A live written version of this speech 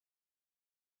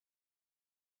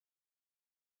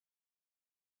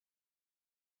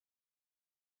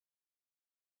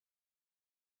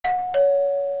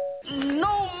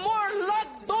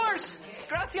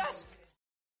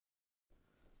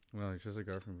Well, it's just a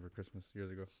girlfriend for Christmas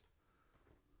years ago.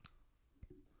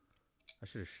 I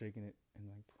should have shaken it and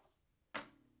like.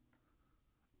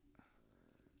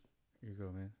 Here you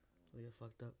go, man. I get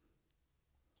fucked up.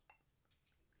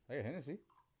 I got Hennessy.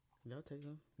 Yeah, I'll take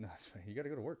them. No, it's fine. You gotta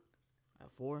go to work.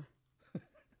 At 4.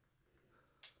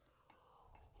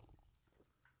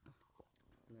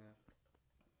 Nah.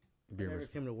 I never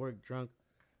came to work drunk.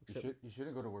 You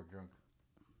shouldn't go to work drunk.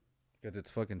 Because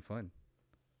it's fucking fun.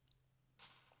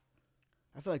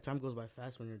 I feel like time goes by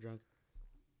fast when you're drunk.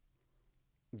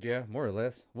 Yeah, more or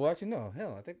less. Well, actually, no.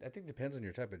 Hell, I think it depends on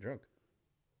your type of drunk.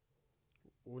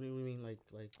 What do you mean,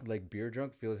 Like beer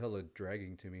drunk feels hella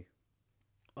dragging to me.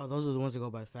 Oh, those are the ones that go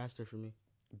by faster for me.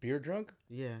 Beer drunk?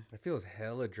 Yeah. It feels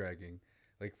hella dragging.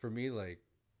 Like for me, like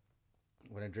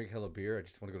when I drink hella beer, I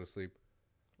just want to go to sleep.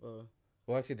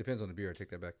 Well, actually, it depends on the beer. I take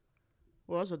that back.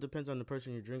 Well, also depends on the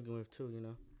person you're drinking with too. You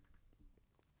know.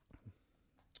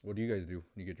 What do you guys do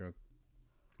when you get drunk?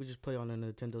 We just play on a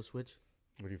Nintendo Switch.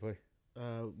 What do you play?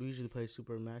 We usually play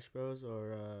Super Smash Bros.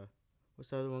 Or what's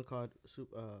the other one called?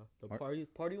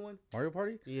 Party one. Mario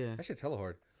Party? Yeah. That shit's hella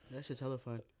hard. That shit's hella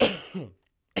fun.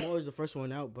 I'm always the first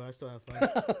one out, but I still have fun.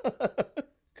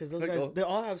 Cause those guys, they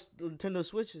all have Nintendo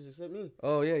Switches except me.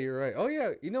 Oh yeah, you're right. Oh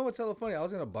yeah, you know what's hella funny? I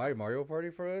was gonna buy Mario Party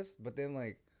for us, but then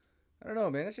like, I don't know,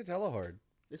 man. That shit's hella hard.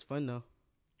 It's fun though.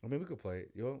 I mean, we could play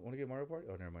it. You want to get Mario Party?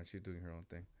 Oh, never mind. She's doing her own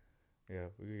thing. Yeah,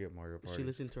 we could get Mario Party. She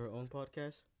listened to her own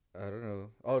podcast. I don't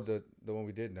know. Oh, the one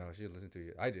we did. No, she didn't listen to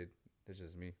it. I did. It's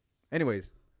just me.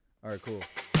 Anyways, all right, cool.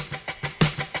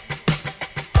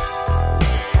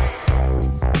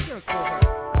 Speaking of cool,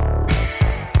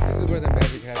 this is where the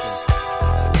magic happens.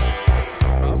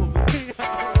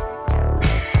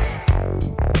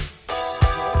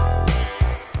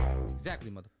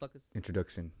 Exactly, motherfuckers.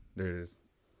 Introduction. There it is.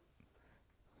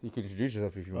 You can introduce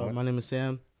yourself if you want. My name is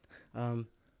Sam.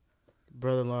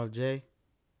 Brother-in-law of Jay.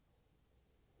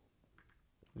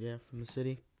 Yeah, from the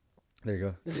city. There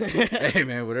you go. Hey,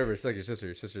 man, whatever. It's like your sister.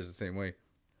 Your sister's the same way.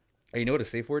 Hey, you know what a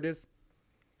safe word is?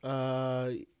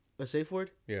 A safe word?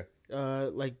 Yeah.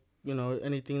 Like, you know,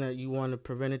 anything that you want to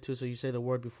prevent it to, so you say the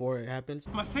word before it happens.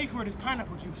 My safe word is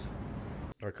pineapple juice.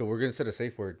 All right, cool. We're gonna set a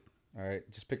safe word. All right,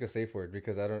 just pick a safe word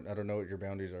because I don't know what your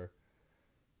boundaries are.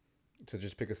 So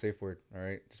just pick a safe word. All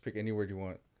right, just pick any word you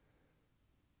want.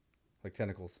 Like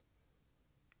tentacles.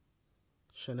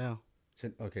 Chanel.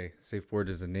 Okay, safe word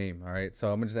is a name. All right,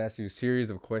 so I'm gonna just ask you a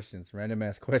series of questions, random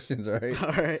ass questions. All right.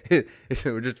 All right.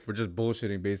 So we're just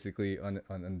bullshitting basically on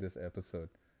this episode.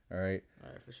 All right. All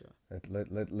right, for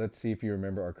sure. Let's see if you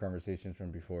remember our conversations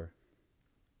from before.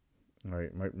 All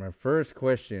right, my first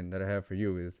question that I have for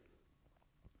you is,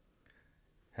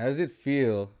 how does it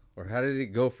feel, or how does it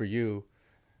go for you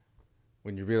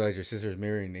when you realize your sister's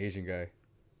marrying an Asian guy?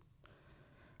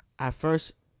 At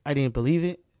first, I didn't believe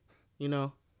it, you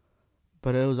know,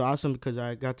 but it was awesome because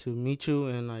I got to meet you,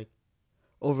 and like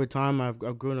over time, I've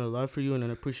grown a love for you and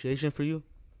an appreciation for you.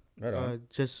 Right on.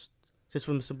 Just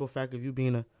from the simple fact of you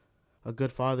being a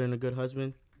good father and a good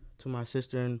husband to my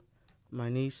sister and my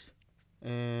niece,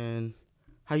 and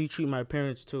how you treat my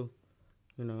parents too.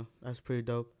 You know, that's pretty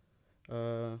dope.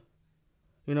 You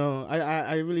know,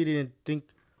 I really didn't think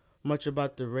much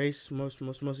about the race,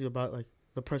 mostly about like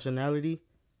the personality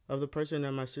of the person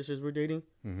that my sisters were dating.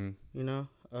 Mm-hmm. You know,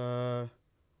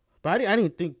 but I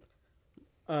didn't think.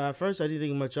 At first, I didn't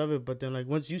think much of it, but then like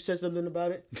once you said something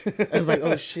about it, I was like,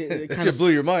 oh shit! It That shit blew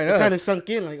your mind, huh? It kind of sunk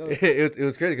in, like oh. It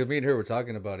was crazy because me and her were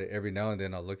talking about it every now and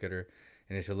then. I'll look at her,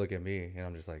 and then she'll look at me, and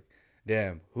I'm just like,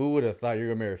 damn, who would have thought you're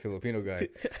gonna marry a Filipino guy?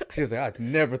 She was like, I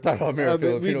never thought I'd marry a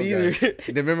Filipino guy.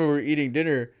 Then remember we were eating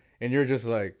dinner, and you're just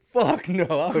like, fuck no,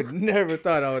 I would never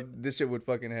thought this shit would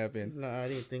fucking happen. No, I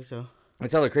didn't think so.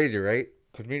 It's hella crazy, right?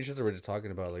 Because me and sister were just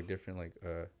talking about like different like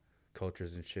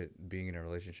cultures and shit being in a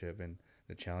relationship and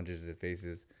the challenges it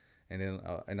faces, and then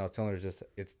I was telling her just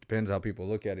it depends how people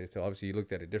look at it. So obviously you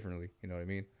looked at it differently. You know what I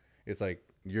mean? It's like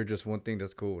you're just one thing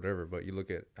that's cool, whatever. But you look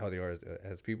at how they are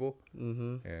as people.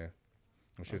 Mm-hmm. Yeah,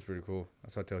 that shit's pretty cool.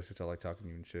 That's why I tell her sister I like talking to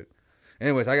you and shit.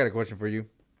 Anyways, I got a question for you,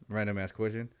 random ass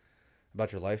question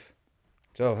about your life.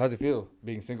 So how's it feel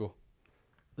being single?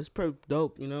 It's pretty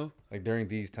dope, you know. Like during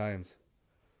these times.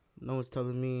 No one's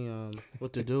telling me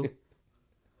what to do.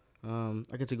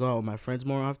 I get to go out with my friends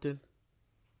more often.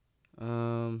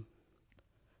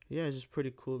 Yeah, it's just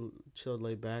pretty cool, chill,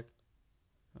 laid back.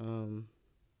 No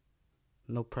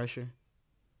pressure.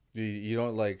 You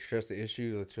don't like stress the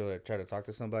issue to like, try to talk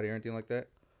to somebody or anything like that?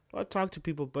 I talk to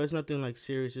people, but it's nothing like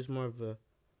serious. It's more of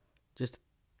just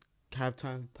have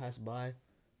time pass by,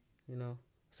 you know.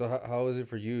 So how is it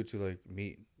for you to like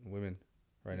meet women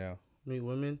right now? meet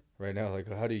women. right now?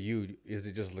 Like, how do you? Is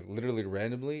it just like literally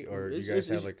randomly, or do you It's, guys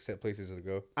have it's, like set places to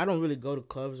go? I don't really go to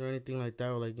clubs or anything like that,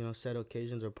 or like set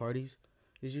occasions or parties.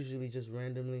 It's usually just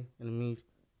randomly, and me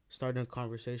starting a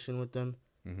conversation with them,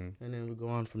 Mm-hmm. and then we go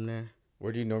on from there.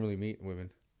 Where do you normally meet women?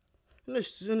 In the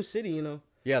city.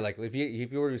 Yeah, like if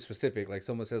you were to be specific, like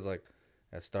someone says like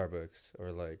at Starbucks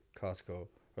or like Costco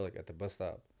or like at the bus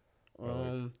stop. Or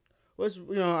like, Was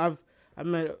I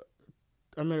met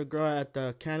I met a girl at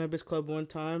the cannabis club one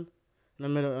time, and I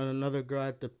met another girl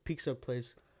at the pizza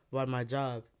place by my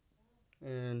job,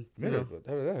 and how did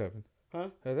that happen? huh?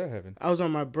 How did that happen? I was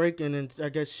on my break, and then I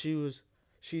guess she was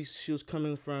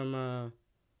coming from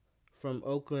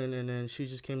Oakland, and then she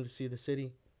just came to see the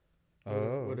city with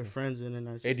her Okay. friends, and then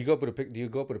I just, Hey, do you go up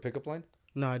with a pickup line?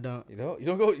 no, I don't. You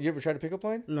don't go. You ever try to pick up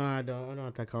line? No, I don't. I don't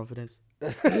have that confidence.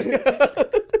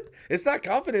 It's not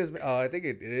confidence. Oh, I think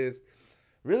it is.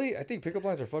 Really, I think pickup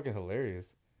lines are fucking hilarious.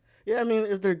 Yeah, I mean,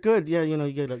 if they're good, yeah,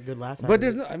 you get a good laugh. But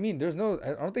there's no. I mean, there's no.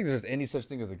 I don't think there's any such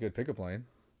thing as a good pickup line.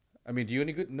 I mean, do you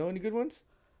know any good ones?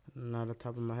 Not on the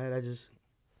top of my head. I just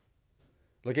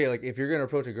Like, hey, like if you're gonna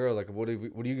approach a girl, like what are you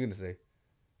gonna say?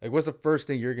 Like, what's the first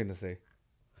thing you're gonna say?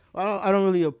 I don't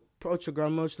really approach a girl. I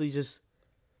mostly just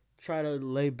try to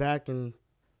lay back, and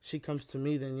she comes to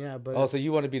me. Then yeah, but Oh, so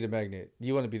you want to be the magnet?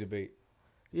 You want to be the bait?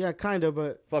 yeah, kind of.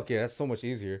 But Fuck yeah, that's so much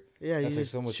easier. yeah, you That's like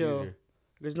just so much chill. easier.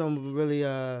 There's no really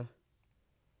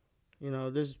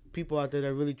there's people out there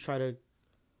that really try to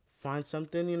find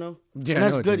something. Yeah, And I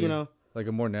that's know what good. you mean. Like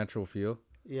a more natural feel.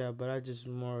 Yeah, but I just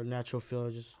more natural feel.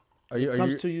 Just Are you it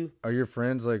comes to you. are your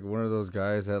friends like one of those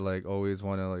guys that like always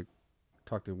want to like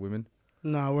talk to women?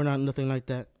 No, we're not nothing like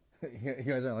that. You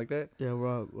guys aren't like that? Yeah, we're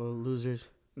all losers.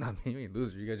 Nah, you ain't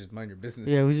losers. You guys just mind your business.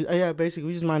 Yeah, basically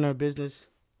we just mind our business.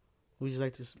 We just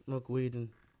like to smoke weed and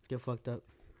get fucked up.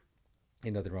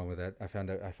 Ain't nothing wrong with that. I find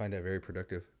that very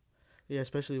productive. Yeah,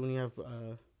 especially when you have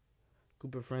a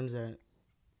group of friends that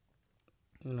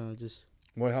just.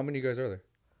 Well, how many you guys are there?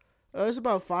 It's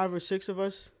about 5 or 6 of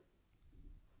us.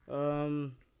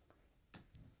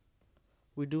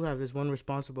 We do have this one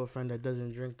responsible friend that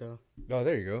doesn't drink though. Oh,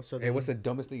 there you go. So Hey, then- what's the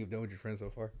dumbest thing you've done with your friends so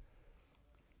far?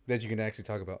 That you can actually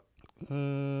talk about.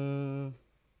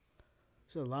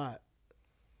 It's a lot.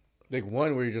 Like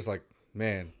one where you're just like,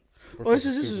 man. we're Oh, this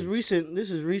fucking is stupid. recent.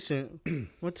 This is recent.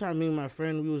 One time, me and my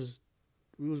friend, we was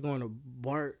going to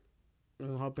BART,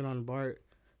 and hopping on BART,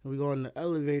 and we go in the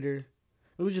elevator.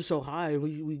 It was just so high.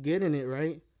 We get in it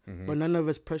right, Mhm. but none of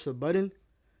us pressed the button,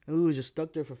 and we was just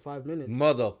stuck there for 5 minutes.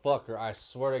 Motherfucker! I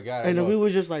swear to God. And then we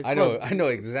was just like, I know. fuck. I know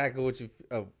exactly what you.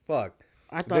 Oh fuck!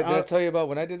 I Did, thought, did I tell you about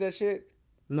when I did that shit?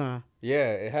 nah,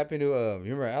 Yeah, it happened to you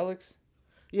remember Alex?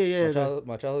 yeah,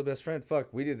 My childhood best friend.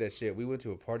 Fuck, we did that shit. We went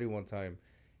to a party one time,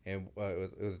 and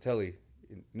it was a telly.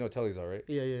 You know what telly's all right?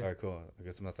 yeah. All right, cool. I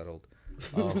guess I'm not that old.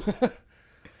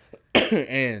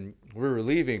 And we were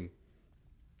leaving,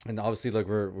 and obviously like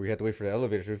we had to wait for the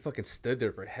elevator. So we fucking stood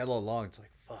there for hella long. It's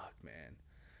like fuck, man.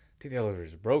 I think the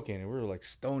elevator's broken, and we were like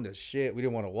stoned as shit. We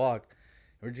didn't want to walk.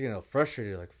 And we're just getting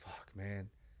frustrated. Like fuck, man.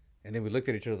 And then we looked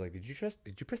at each other like, did you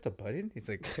press the button? He's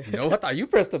like, no, I thought you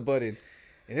pressed the button.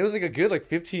 And it was like a good like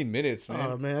 15 minutes, man.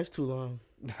 Oh man, that's too long.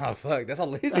 Nah, fuck. That's how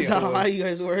lazy That's I how was. high you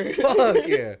guys were. Fuck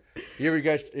yeah. You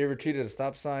ever treated a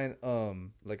stop sign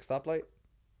like a stoplight?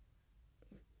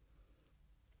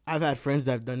 I've had friends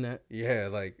that have done that. Yeah,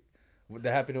 like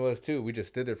that happened to us too. We just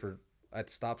stood there at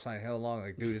the stop sign hell long.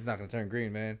 Like, dude, it's not gonna turn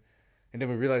green, man. And then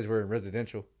we realized we're in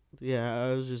residential. Yeah,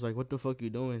 I was just like, what the fuck you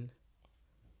doing?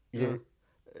 You know?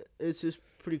 It's just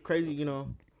pretty crazy,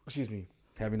 Excuse me.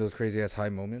 Having those crazy ass high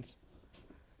moments.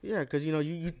 Yeah, because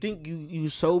you think you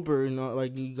sober and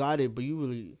like you got it, but you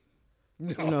really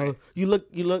No, you look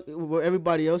what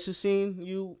everybody else is seeing.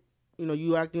 You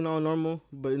acting all normal,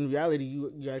 but in reality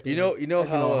you acting. you know acting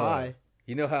how all high.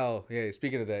 you know how yeah.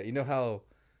 Speaking of that, you know how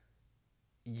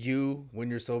when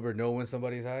you're sober know when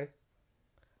somebody's high.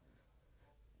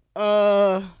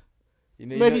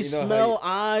 Maybe you know how smell,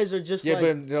 eyes, or just yeah, like but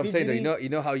I'm saying though, fidgety. you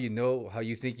know how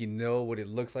you think you know what it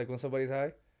looks like when somebody's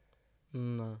high. No. You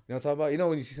know what I'm talking about? You know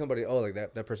when you see somebody, oh, like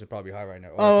that person's probably high right now.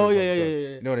 Oh that yeah, person's yeah, probably yeah, drunk.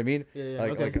 yeah. You know what I mean? Yeah, yeah.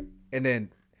 Like, Okay. like, and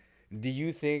then, do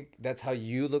you think that's how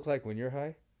you look like when you're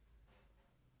high?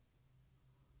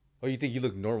 Or you think you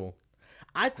look normal?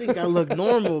 I think I look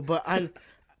normal, but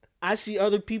I see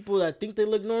other people that think they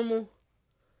look normal.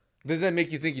 Doesn't that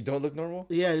make you think you don't look normal?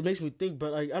 Yeah, it makes me think,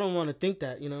 but like I don't want to think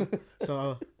that,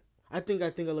 So I think I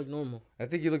look normal. I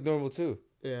think you look normal too.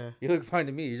 Yeah. You look fine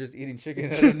to me. You're just eating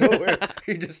chicken out of nowhere.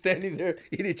 You're just standing there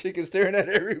eating chicken, staring at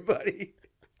everybody.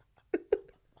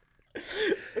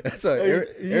 That's why You every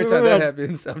time remember that that-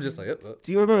 happens, I'm just like,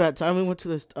 Do you remember that time we went to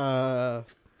this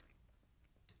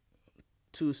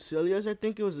to Celia's. I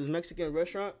think it was this Mexican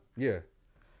restaurant. Yeah.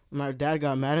 My dad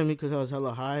got mad at me because I was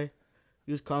hella high.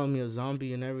 He was calling me a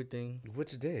zombie and everything.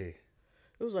 Which day?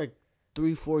 It was like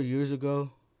 3-4 years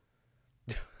ago.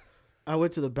 I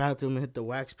went to the bathroom and hit the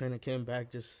wax pen and came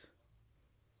back just.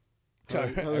 I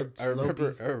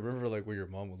remember like when your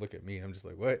mom would look at me. I'm just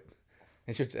like, what?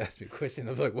 And she would just ask me a question.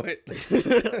 I'm like, what?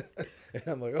 And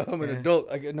I'm like, oh, I'm an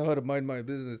adult. I know how to mind my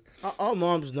business. All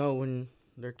moms know when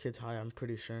their kid's high. I'm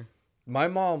pretty sure. My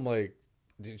mom, like,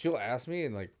 she'll ask me,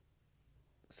 and like,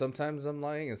 sometimes I'm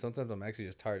lying, and sometimes I'm actually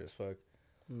just tired as fuck.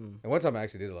 And one time I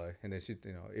actually did lie, and then she,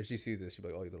 if she sees this, she'd be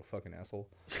like, "Oh, you little fucking asshole."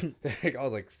 Like, I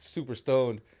was like super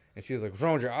stoned, and she was like, "What's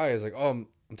wrong with your eyes?" Like, "Oh, I'm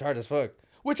tired as fuck,"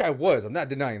 which I was. I'm not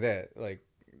denying that. Like,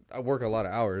 I work a lot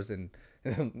of hours, and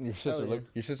your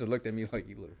sister looked at me like,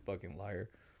 "You little fucking liar."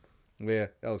 But yeah,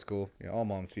 that was cool. Yeah, all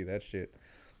moms see that shit.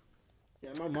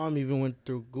 Yeah, my mom even went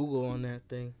through Google on that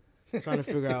thing, trying to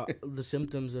figure out the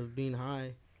symptoms of being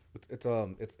high.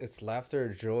 It's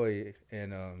laughter, joy,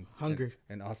 and hunger,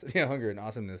 and awesome. Yeah, hunger and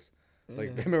awesomeness.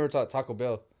 Like, Yeah. remember Taco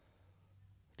Bell?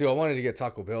 Dude, I wanted to get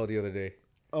Taco Bell the other day.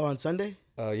 Oh, on Sunday?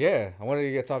 Yeah, I wanted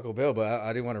to get Taco Bell, but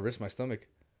I didn't want to risk my stomach.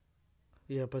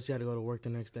 Yeah, plus you had to go to work the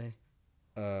next day.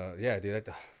 Yeah, dude.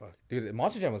 Fuck, dude.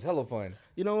 Monster Jam was hella fun.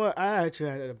 You know what? I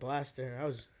actually had a blast there. I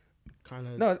was kind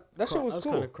of that shit was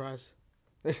cool. Kind of cross.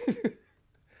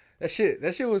 That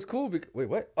shit was cool. Wait,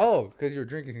 what? Oh, because you were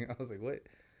drinking. I was like, what?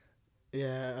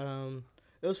 Yeah,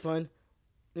 it was fun.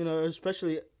 You know,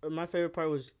 especially my favorite part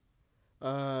was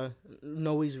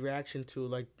Noe's reaction to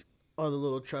like all the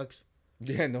little trucks.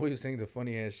 Yeah, Noe was saying the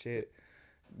funny ass shit.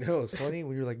 You know, it was funny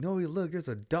when you're like, Noe, look, there's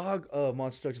a dog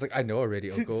monster truck. She's like, I know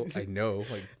already, Uncle. I know.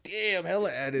 Like, damn,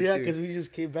 hella attitude. Yeah, because we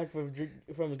just came back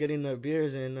from getting the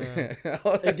beers and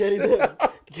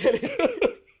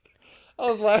I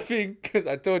was laughing because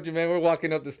I told you, man, we're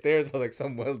walking up the stairs. I was like,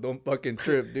 Samuel, don't fucking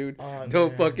trip, dude.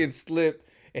 Don't fucking slip.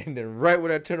 And then right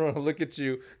when I turn around and look at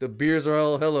you, the beers are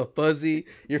all hella fuzzy.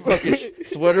 Your fucking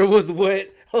sweater was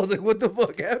wet. I was like, what the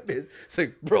fuck happened? It's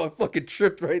like, bro, I fucking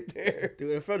tripped right there.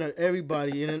 Dude, in front of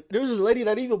everybody. And there was this lady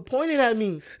that even pointed at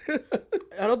me.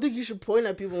 I don't think you should point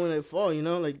at people when they fall, you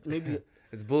know? Like, maybe.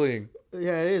 It's bullying.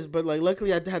 Yeah, it is. But, like,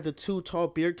 luckily I had the 2 tall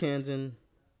beer cans. And,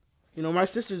 you know, my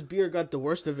sister's beer got the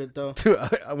worst of it, though. Dude,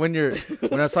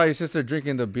 when I saw your sister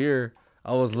drinking the beer,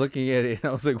 I was looking at it, and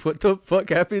I was like, what the fuck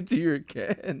happened to your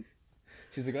can?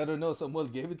 She's like, I don't know. Someone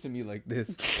gave it to me like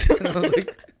this. And I was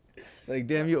like,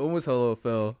 damn, you almost hello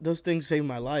fell. Those things saved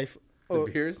my life. The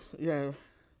beers? Yeah.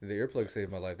 The earplug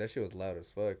saved my life. That shit was loud as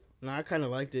fuck. Nah, I kind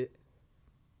of liked it.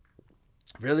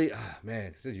 Really? Ah,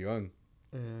 man, this is young.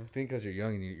 Yeah. I think because you're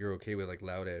young and you're okay with, like,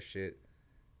 loud-ass shit.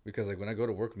 Because, like, when I go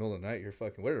to work middle of the night, you're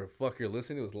fucking, whatever the fuck you're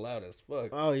listening to is loud as fuck.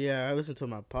 Oh, yeah. I listened to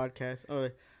my podcast. Oh,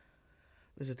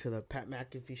 listen to the Pat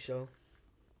McAfee show.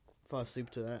 Fall asleep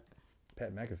to that.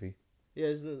 Pat McAfee? Yeah,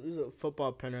 he's a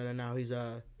football punter, and now he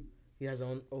has his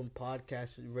own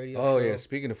podcast, radio Oh, show. yeah.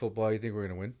 Speaking of football, you think we're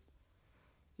going to win?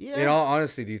 Yeah. In all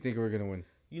honesty, do you think we're going to win?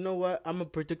 You know what? I'm going to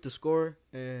predict the score,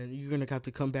 and you're going to have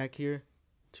to come back here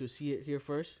to see it here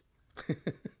first.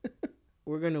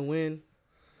 We're going to win.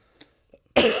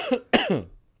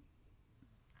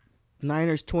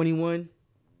 Niners 21,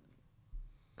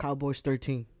 Cowboys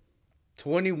 13.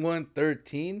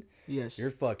 21-13? Yes.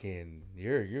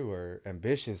 You were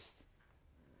ambitious.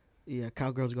 Yeah,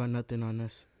 Cowgirls got nothing on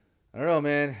us. I don't know,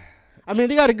 man. I mean,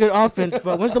 they got a good offense,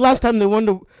 but when's the last time they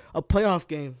won a playoff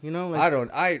game? You know, like,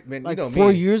 Like, you know 4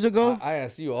 me. years ago. I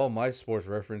asked you all my sports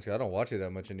reference. I don't watch it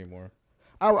that much anymore.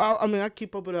 I mean, I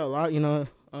keep up with it a lot. You know,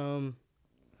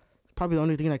 probably the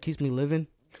only thing that keeps me living.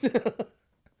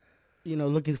 You know,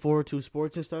 looking forward to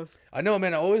sports and stuff. I know,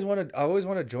 man. I always want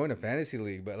to join a fantasy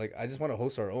league, but like I just want to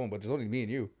host our own. But there's only me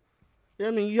and you. Yeah,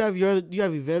 I mean, you have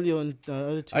Evelio and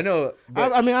other two. I know.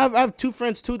 I mean, I have 2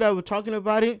 friends too that were talking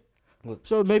about it. Well,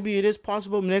 so maybe it is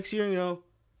possible next year. You know,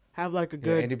 have like a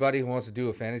good anybody who wants to do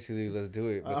a fantasy league, let's do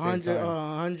it.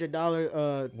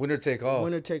 $100 winner take all.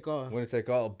 Winner take all. Winner take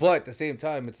all. But at the same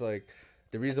time, it's like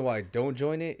the reason why I don't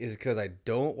join it is because I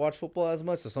don't watch football as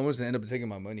much. So someone's gonna end up taking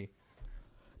my money.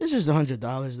 It's just $100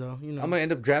 though. You know, I'm gonna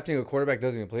end up drafting a quarterback that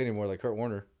doesn't even play anymore, like Kurt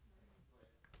Warner.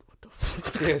 What the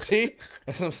fuck? Yeah, see,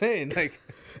 that's what I'm saying. Like,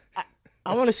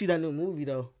 I want to see that new movie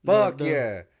though. Fuck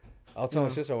yeah! I'll tell my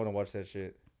sister I want to watch that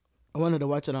shit. I wanted to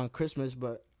watch it on Christmas,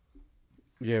 but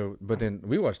yeah, but then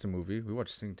we watched the movie. We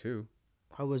watched Sing 2.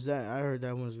 How was that? I heard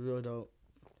that one was real dope.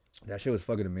 That shit was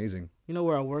fucking amazing. You know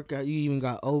where I work at? You even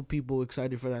got old people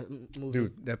excited for that movie.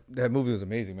 Dude, that movie was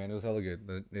amazing, man. It was hella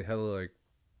good. It hella like,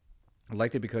 I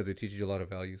liked it because it teaches you a lot of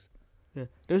values. Yeah,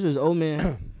 there's this old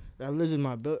man that lives in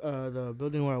my the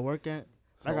building where I work at.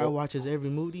 That guy watches every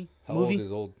movie. How old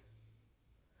is old?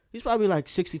 He's probably like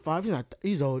 65.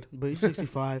 He's old, but he's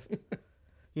 65.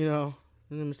 You know,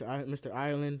 and then Mr.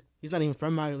 Ireland. He's not even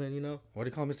from Ireland, you know. Why do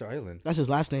you call him Mr. Ireland? That's his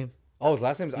last name. Oh, his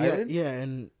last name's Ireland? Yeah,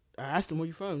 and I asked him, where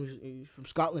you from? He's from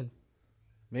Scotland.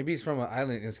 Maybe he's from an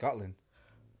island in Scotland.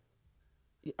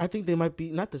 I think they might be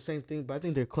not the same thing, but I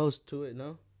think they're close to it,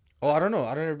 no? Oh, I don't know.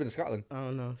 I've never been to Scotland. I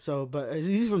don't know. So, but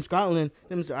he's from Scotland.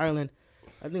 Then Mr. Ireland.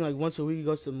 I think like once a week he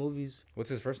goes to the movies. What's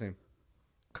his first name?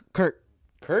 Kurt.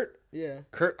 Kurt? Yeah.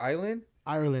 Kurt Island?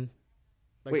 Ireland.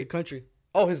 Like Wait. the country.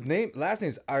 Oh, his last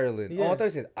name's Ireland. Yeah. Oh, I thought you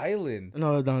said Island.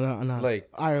 No. Like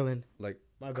Ireland. Like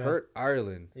My bad. Kurt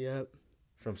Ireland Yep.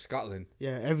 from Scotland.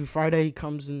 Yeah. Every Friday he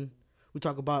comes and we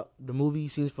talk about the movie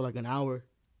scenes for like an hour.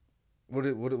 What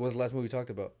was the last movie we talked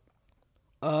about?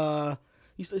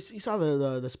 You saw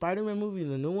the Spider-Man movie,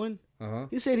 the new one. Uh-huh.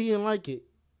 He said he didn't like it.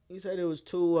 He said it was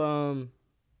too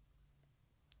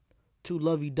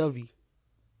lovey-dovey.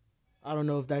 I don't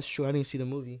know if that's true. I didn't see the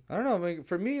movie. I don't know. I mean,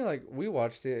 for me, like, we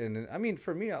watched it, and I mean,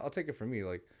 for me, I'll take it for me.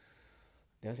 Like,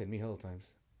 I said me hella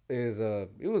times.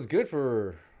 It was good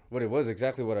for what it was,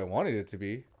 exactly what I wanted it to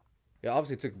be. It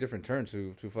obviously took different turns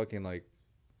to fucking, like,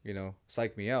 you know,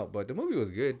 psych me out. But the movie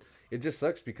was good. It just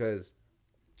sucks because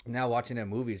now watching that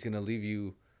movie is going to leave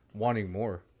you wanting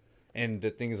more. And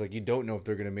the thing is, like, you don't know if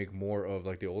they're going to make more of,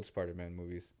 like, the old Spider-Man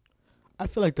movies. I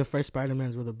feel like the first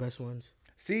Spider-Mans were the best ones.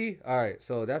 See? All right.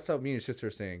 So that's how me and your sister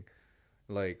are saying.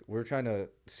 Like, we're trying to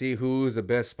see who's the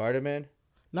best Spider-Man.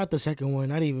 Not the second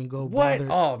one. I didn't even go What? bother.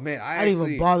 Oh, man. I didn't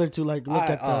even bother to, like, look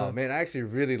at the... Oh, man. I actually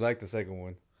really like the second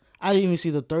one. I didn't even see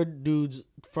the third dude's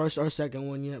first or second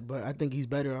one yet, but I think he's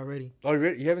better already. Oh,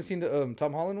 you haven't seen the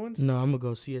Tom Holland ones? No, I'm going to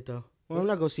go see it, though. Well, I'm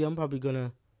not going to see it. I'm probably going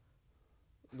to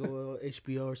go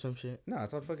HBO or some shit. No,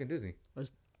 it's on fucking Disney.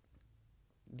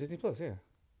 Disney Plus, yeah.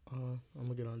 I'm going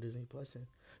to get on Disney Plus.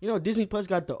 You know, Disney Plus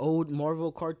got the old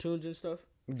Marvel cartoons and stuff.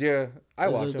 Yeah, I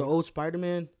watch them. The old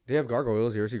Spider-Man. They have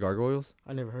Gargoyles. You ever see Gargoyles?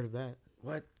 I never heard of that.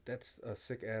 What? That's a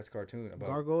sick-ass cartoon about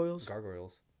Gargoyles?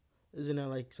 Gargoyles. Isn't that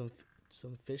like some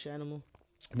fish animal?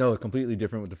 No, it's completely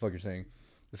different what the fuck you're saying.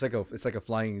 It's like a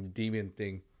flying demon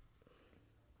thing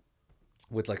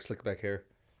with like slick back hair.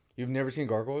 You've never seen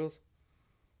Gargoyles?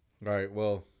 All right,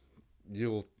 well,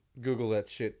 you'll Google that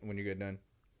shit when you get done.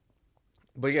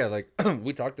 But yeah, like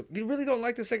we talked. You really don't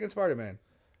like the second Spider-Man?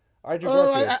 I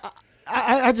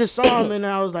just saw him and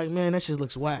I was like, man, that shit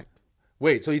looks whack.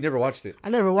 Wait, so you never watched it? I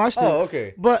never watched it. Oh,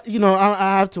 okay. But you know,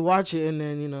 I have to watch it and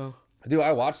then you know. Dude,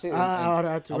 I watched it.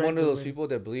 I'm one of those people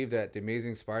that believe that the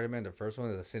Amazing Spider-Man, the first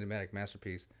one, is a cinematic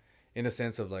masterpiece, in the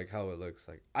sense of like how it looks.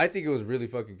 Like I think it was really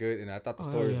fucking good, and I thought the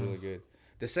story was really good.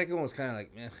 The second one was kind of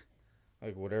like, meh,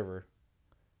 like whatever.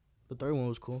 The third one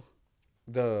was cool.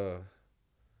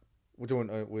 Which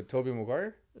one with Tobey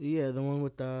Maguire? Yeah, the one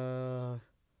with the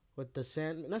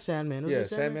Sandman. Yeah,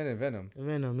 Sandman and Venom.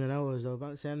 Venom, yeah, that was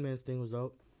dope. Sandman's thing was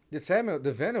dope.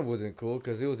 The Venom wasn't cool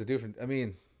because it was a different. I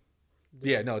mean.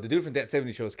 Yeah, no, the dude from That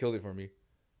 70 Show killed it for me.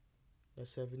 That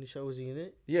 70 Show, was he in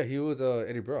it? Yeah, he was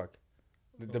Eddie Brock.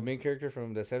 The main character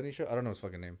from That 70 Show, I don't know his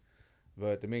fucking name.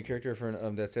 But the main character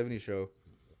from That 70 Show,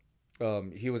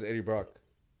 he was Eddie Brock.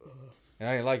 And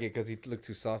I didn't like it because he looked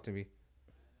too soft to me.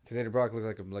 Because Eddie Brock looks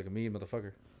like a mean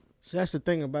motherfucker. So that's the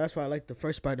thing about, that's why I like the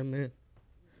first Spider-Man.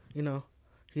 You know,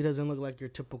 he doesn't look like your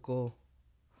typical...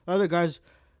 Other guys...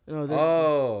 You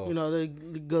know, they're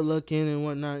good looking and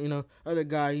whatnot. You know, other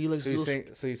guy, he looks.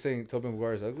 So you're saying Tobey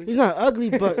Maguire is ugly? He's not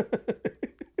ugly, but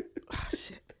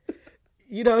shit.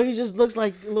 You know, he just looks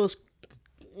like a little.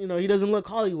 You know, he doesn't look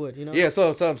Hollywood. You know. Yeah,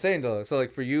 so I'm saying though, so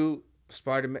like for you,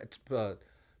 Spider-Man,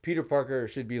 Peter Parker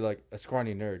should be like a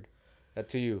scrawny nerd,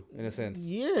 to you in a sense.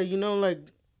 Yeah, you know, like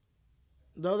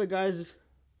the other guys,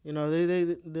 you know,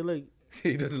 they like.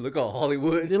 He doesn't look all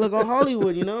Hollywood. They look all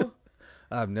Hollywood, you know.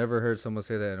 I've never heard someone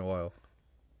say that in a while.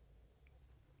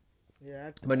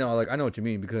 Yeah. But no, like I know what you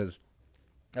mean because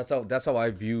that's how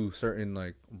I view certain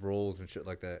like roles and shit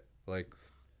like that. Like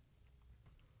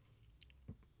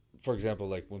for example,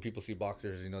 like when people see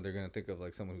boxers, you know, they're gonna think of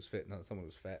like someone who's fit, not someone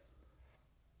who's fat.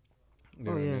 You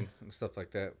know what I mean? And stuff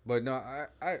like that. But no,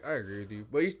 I agree with you.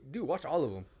 But you do watch all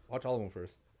of them. Watch all of them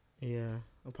first. Yeah,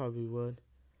 I probably would.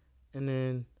 And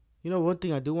then you know one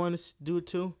thing I do want to do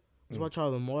too. Let's watch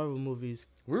all the Marvel movies.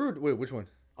 Wait, which one?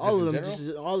 All of them.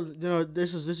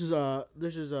 This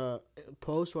is a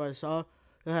post where I saw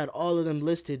they had all of them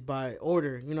listed by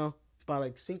order. You know, by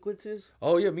like sequences.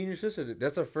 Oh yeah, me and your sister.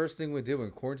 That's the first thing we did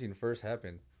when quarantine first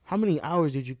happened. How many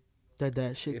hours did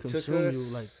that shit consume you?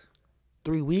 Like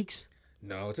 3 weeks?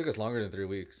 No, it took us longer than 3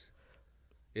 weeks.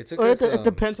 It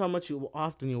depends how much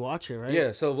often you watch it, right?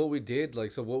 Yeah. So what we did,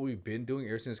 what we've been doing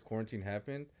ever since quarantine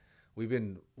happened. we've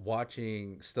been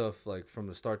watching stuff like from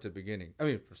the start to the beginning. I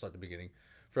mean, from start to beginning,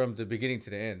 from the beginning to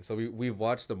the end. So we've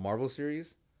watched the Marvel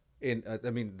series in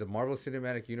the Marvel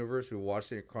Cinematic Universe. We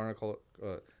watched it in chronicle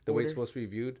the way it's supposed to be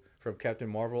viewed from Captain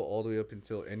Marvel all the way up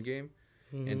until Endgame.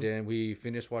 And then we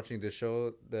finished watching the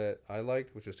show that I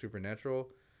liked, which was Supernatural.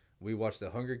 We watched the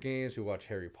Hunger Games. We watched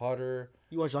Harry Potter.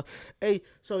 You watch all. Hey,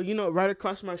 so right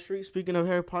across my street. Speaking of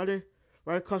Harry Potter,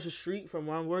 right across the street from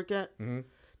where I work at,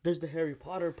 there's the Harry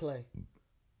Potter play.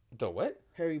 The what?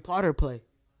 Harry Potter play.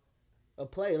 A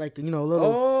play like a little.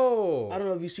 Oh. I don't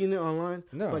know if you've seen it online.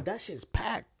 No. But that shit's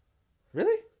packed.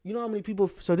 Really? You know how many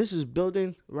people? So this is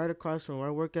building right across from where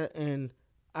I work at, and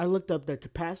I looked up the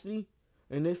capacity.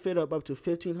 And they fit up to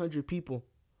 1,500 people.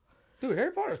 Dude,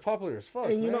 Harry Potter is popular as fuck.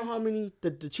 And you know how many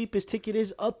the cheapest ticket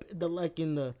is up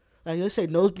let's say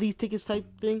nosebleed tickets type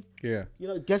thing. Yeah.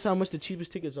 Guess how much the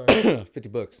cheapest tickets are?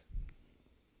 $50.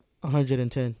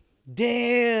 110.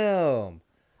 Damn.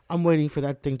 I'm waiting for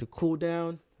that thing to cool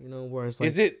down. Where it's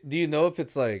like. Is it? Do you know if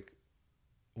it's like,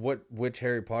 which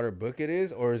Harry Potter book it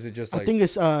is, or is it just like? I think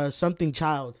it's something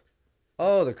child.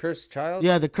 Oh, the Cursed Child?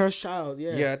 Yeah, the Cursed Child,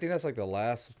 yeah. Yeah, I think that's like the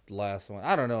last one.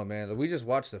 I don't know, man. We just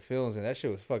watched the films and that shit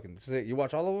was fucking sick. You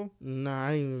watch all of them? Nah,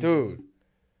 I didn't even. Dude.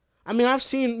 I mean, I've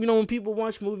seen, when people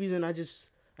watch movies and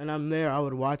I'm there, I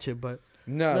would watch it, but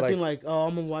nothing like, oh,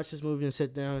 I'm going to watch this movie and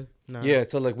sit down. Nah. Yeah,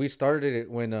 so like we started it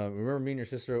when, remember me and your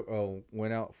sister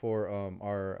went out for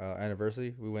our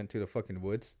anniversary? We went to the fucking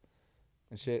woods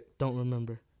and shit. Don't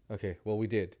remember. Okay, well, we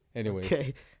did. Anyways.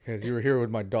 Okay. Because you were here with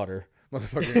my daughter.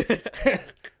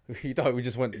 Motherfucker. You thought we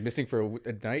just went missing for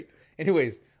a night?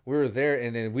 Anyways, we were there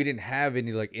and then we didn't have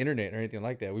any like internet or anything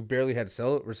like that. We barely had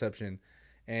cell reception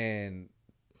and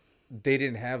they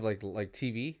didn't have like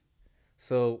TV.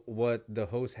 So what the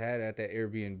host had at that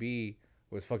Airbnb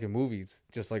was fucking movies,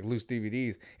 just like loose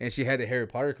DVDs. And she had the Harry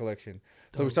Potter collection.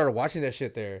 So we started watching that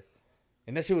shit there.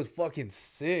 And that shit was fucking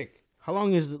sick. How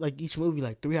long is each movie?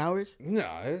 Like 3 hours? No,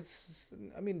 it's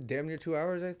damn near 2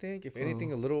 hours, I think. If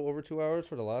anything, a little over 2 hours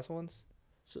for the last ones.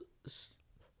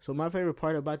 So my favorite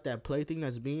part about that play thing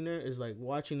that's being there is like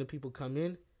watching the people come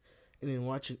in, and then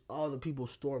watching all the people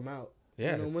storm out.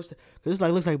 Yeah, because it's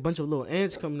looks like a bunch of little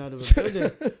ants coming out of a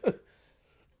building.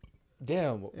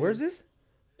 Damn, where's this?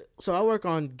 So I work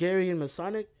on Gary and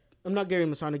Masonic. I'm not Gary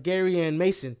and Masonic. Gary and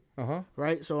Mason.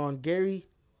 Right. So on Gary,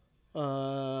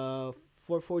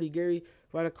 440 Gary,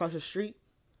 right across the street.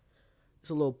 It's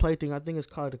a little play thing. I think it's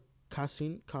called a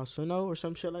casino or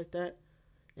some shit like that.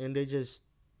 And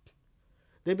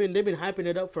they've been hyping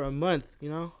it up for a month,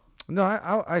 No,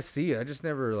 I see it. I just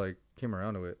never like came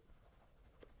around to it.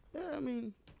 Yeah, I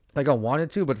mean, like I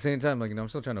wanted to, but at the same time, like I'm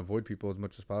still trying to avoid people as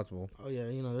much as possible. Oh yeah,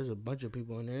 there's a bunch of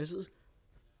people in there.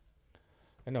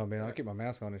 I know, man. I keep my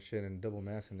mask on and shit, and double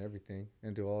mask and everything,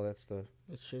 and do all that stuff.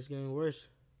 This shit's getting worse.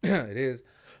 It is.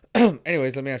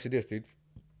 Anyways, let me ask you this, dude.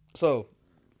 So,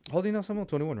 how old are you now? Someone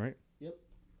 21, right? Yep.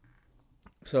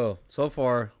 So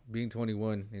far, being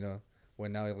 21,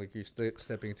 when now like you're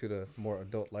stepping into the more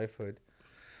adult lifehood,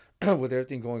 with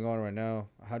everything going on right now,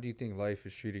 how do you think life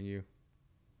is treating you?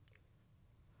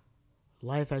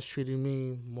 Life has treated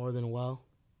me more than well.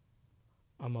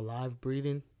 I'm alive,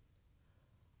 breathing.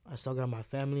 I still got my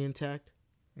family intact.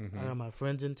 I got my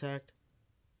friends intact.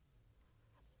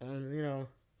 And,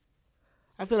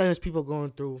 I feel like there's people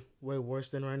going through way worse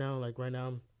than right now. Like right now,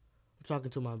 I'm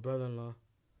talking to my brother-in-law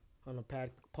on a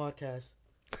podcast.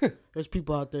 There's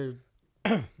people out there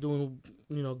doing,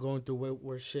 going through way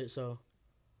worse shit. So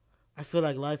I feel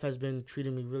like life has been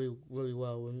treating me really, really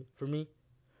well. For me,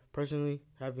 personally,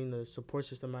 having the support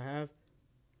system I have,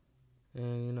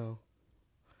 and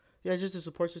just the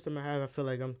support system I have, I feel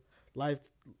like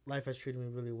life has treated me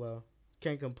really well.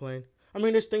 Can't complain. I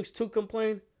mean, there's things to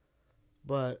complain,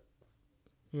 but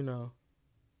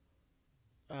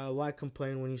why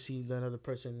complain when you see another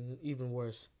person even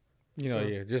worse?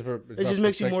 It just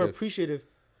makes you more appreciative,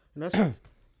 and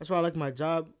that's why I like my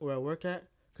job where I work at,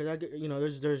 because I get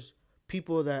there's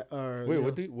people that are. Wait,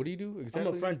 what do you do exactly?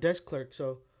 I'm a front desk clerk,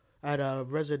 so at a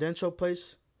residential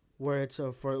place where it's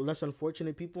for less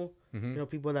unfortunate people,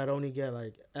 people that only get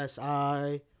like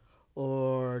SI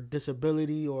or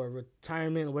disability or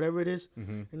retirement or whatever it is,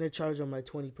 and they charge them like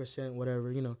 20%,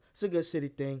 whatever. It's a good city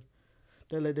thing.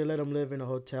 They let them live in a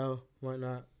hotel,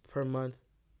 whatnot, per month.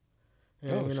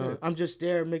 And shit. I'm just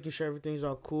there making sure everything's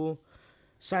all cool,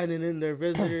 signing in their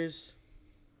visitors,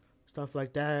 stuff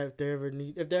like that.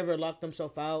 If they ever lock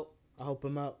themselves out, I help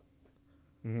them out.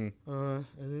 And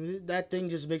that thing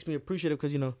just makes me appreciative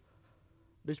because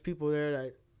there's people there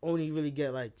that only really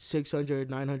get like $600,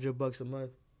 $900 a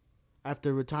month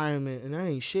after retirement, and that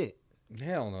ain't shit.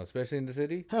 Hell no, especially in the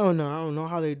city, Hell no, I don't know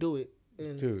how they do it.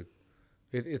 And dude.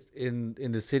 It's in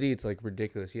the city. It's like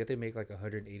ridiculous. You have to make like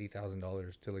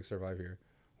 $180,000 to like survive here,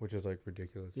 which is like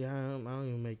ridiculous. yeah, I don't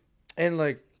even make. And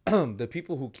like the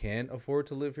people who can afford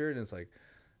to live here, and it's like,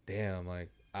 damn, like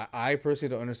I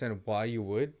personally don't understand why you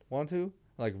would want to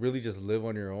like really just live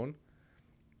on your own.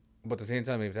 But at the same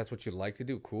time, if that's what you like to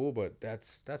do, cool. But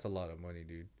that's a lot of money,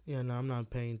 dude. Yeah, no, I'm not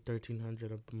paying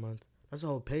 $1,300 a month. That's a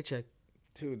whole paycheck.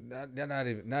 Dude, not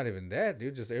even that,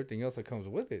 dude. Just everything else that comes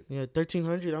with it. Yeah,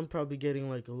 $1,300. I'm probably getting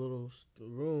like a little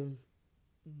room.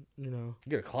 You know, You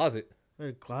get a closet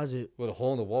a closet. with a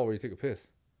hole in the wall where you take a piss.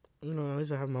 You know, at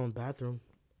least I have my own bathroom.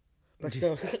 But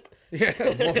still, Yeah,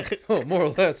 more or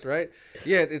less, right?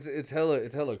 Yeah, it's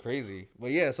hella crazy.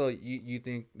 But yeah, so you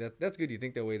think that's good. You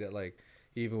think that way, that like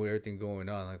even with everything going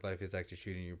on, like life is actually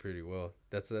treating you pretty well.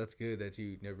 That's good that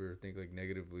you never think like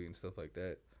negatively and stuff like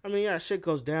that. I mean, yeah, shit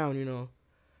goes down. You know,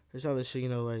 there's other shit. You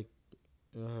know, like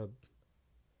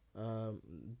uh,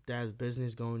 dad's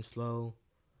business going slow,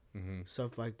 Mm-hmm.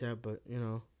 stuff like that. But you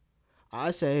know,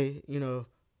 I say, you know,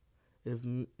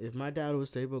 if my dad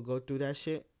was able to go through that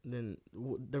shit, then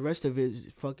the rest of it is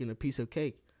fucking a piece of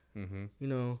cake. Mm-hmm. You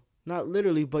know, not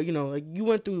literally, but you know, like you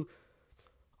went through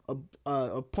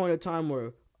a point of time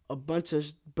where a bunch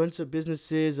of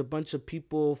businesses, a bunch of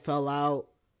people fell out,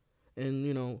 and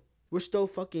you know we're still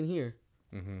fucking here.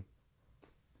 Mm-hmm.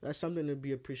 That's something to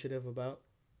be appreciative about.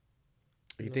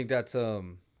 You think that's a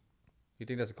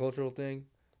cultural thing,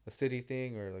 a city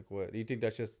thing, or like what? Do you think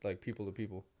that's just like people to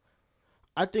people?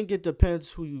 I think it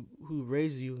depends who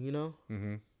raised you. You know,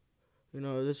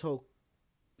 Mm-hmm. this whole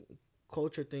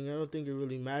culture thing. I don't think it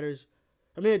really matters.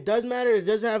 I mean, it does matter. It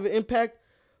does have an impact,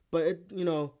 but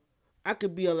I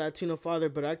could be a Latino father,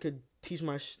 but I could teach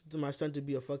my son to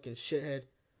be a fucking shithead.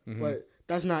 Mm-hmm. But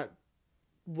that's not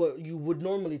what you would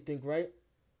normally think, right?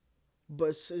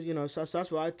 But so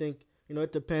that's what I think.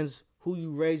 It depends who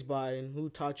you raised by and who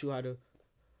taught you how to.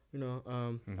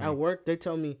 At work they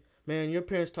tell me, man, your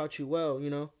parents taught you well.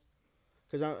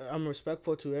 Because I'm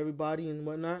respectful to everybody and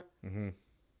whatnot. Mm-hmm.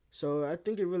 So I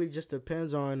think it really just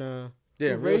depends on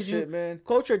Yeah, who real raised shit, you. man.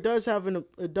 Culture does have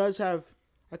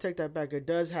I take that back. It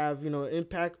does have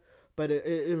impact, but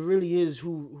it really is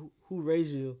who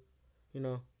raised you. You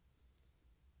know.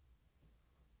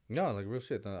 No, like real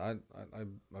shit. No,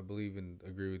 I believe and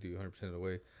agree with you 100% of the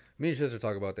way. Me and sister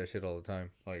talk about that shit all the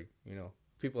time. Like,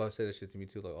 people have said that shit to me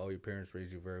too. Like, oh, your parents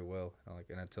raised you very well.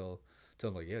 And I tell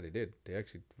them like, yeah, they did. They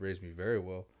actually raised me very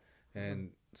well.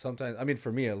 And sometimes, I mean,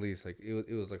 for me at least, like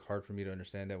it was like hard for me to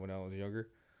understand that when I was younger,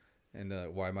 and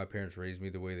why my parents raised me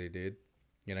the way they did.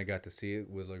 And I got to see it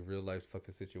with like real life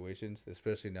fucking situations,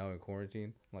 especially now in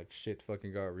quarantine. Like shit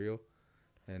fucking got real.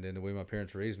 And then the way my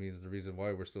parents raised me is the reason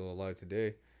why we're still alive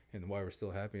today and why we're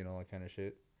still happy and all that kind of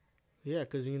shit. Yeah,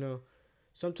 because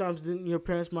sometimes your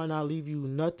parents might not leave you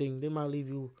nothing. They might leave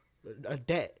you a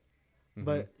debt. Mm-hmm.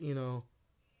 But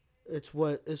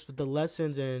it's the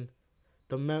lessons and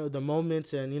the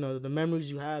moments and the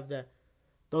memories you have, that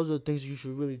those are the things you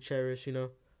should really cherish.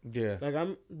 Yeah. Like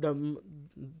I'm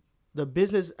the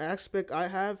business aspect I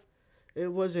have, it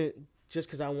wasn't just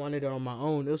because I wanted it on my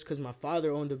own. It was because my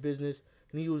father owned a business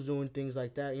and he was doing things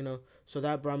like that. So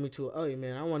that brought me to, oh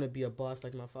man, I want to be a boss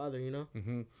like my father.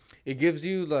 Mm-hmm. It gives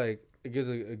you like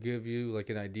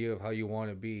an idea of how you want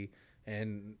to be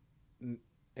and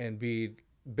be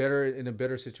better in a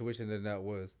better situation than that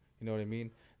was. You know what I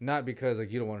mean? Not because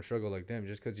like you don't want to struggle like them,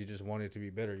 just because you just want it to be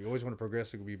better. You always want to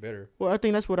progress to be better. Well, I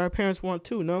think that's what our parents want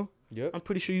too. No. Yep. I'm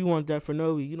pretty sure you want that for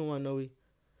Noe. You don't want Noe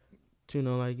to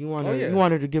like you want yeah. You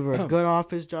want her to give her a good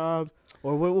office job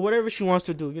or whatever she wants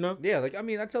to do. Yeah, like I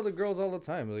mean, I tell the girls all the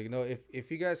time, like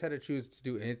if you guys had to choose to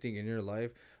do anything in your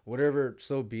life, whatever,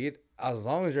 so be it. As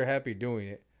long as you're happy doing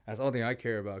it, that's the only thing I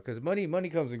care about. Because money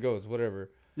comes and goes,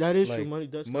 whatever. That is like, true. Money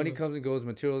does. Money comes and goes.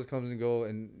 Materials comes and go,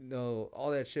 and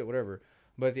all that shit, whatever.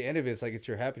 But at the end of it, it's like it's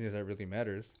your happiness that really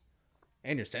matters,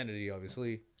 and your sanity,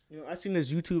 obviously. I seen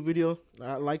this YouTube video.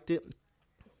 I liked it.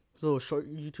 It's a little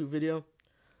short YouTube video.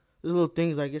 There's little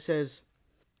things like it says,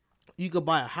 you could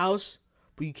buy a house,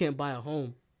 but you can't buy a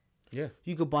home. Yeah.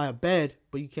 You could buy a bed,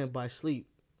 but you can't buy sleep.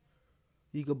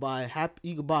 You could buy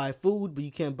food, but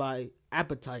you can't buy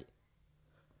appetite.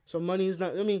 So money is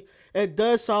not. I mean, it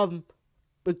does solve.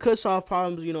 It could solve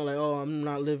problems. Like, oh, I'm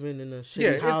not living in a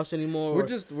shitty house anymore.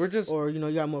 We're just. Or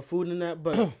you got more food than that.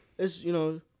 But it's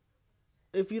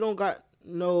if you don't got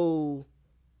no,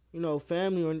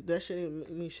 family or that shit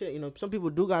ain't mean shit. Some people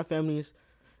do got families,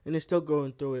 and they're still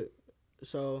going through it.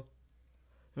 So,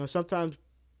 sometimes,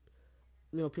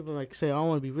 people like say, I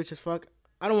want to be rich as fuck.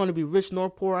 I don't want to be rich nor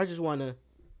poor. I just want to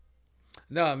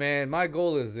No, man, my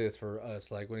goal is this for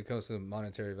us, like when it comes to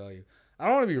monetary value. I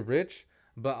don't want to be rich,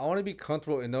 but I want to be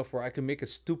comfortable enough where I can make a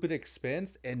stupid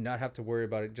expense and not have to worry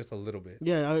about it just a little bit.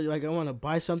 Yeah, I want to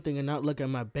buy something and not look at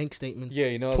my bank statements. Yeah,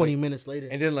 you know, 20 minutes later.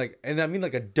 and then and I mean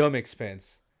like a dumb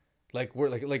expense. Like we're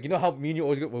like you know how me and you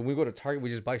always go when we go to Target, we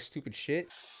just buy stupid shit.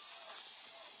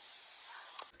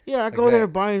 Yeah, I Like go there that.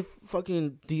 buying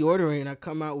fucking deodorant and I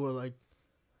come out with like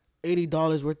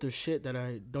 $80 worth of shit that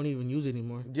I don't even use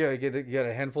anymore. Yeah, you get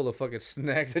a handful of fucking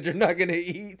snacks that you're not gonna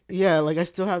eat. Yeah, like I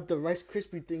still have the Rice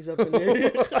Krispie things up in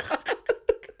there.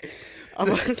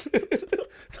 I'm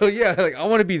So yeah, like I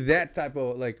want to be that type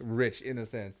of like rich in a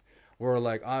sense, where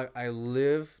like I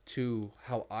live to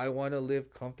how I want to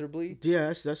live comfortably,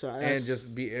 yeah, and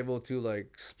just be able to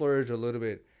like splurge a little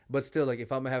bit, but still like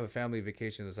if I'm gonna have a family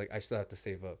vacation, it's like I still have to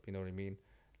save up. You know what I mean?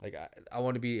 Like I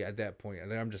want to be at that point,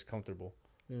 and then I'm just comfortable.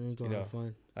 you You gonna have know,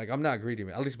 fun. like I'm not greedy,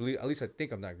 man. At least I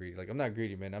think I'm not greedy. Like I'm not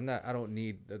greedy, man. I don't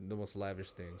need the most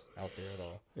lavish things out there at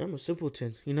all. Yeah, I'm a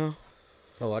simpleton, you know.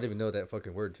 Oh, I didn't even know that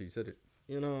fucking word till you said it.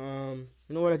 You know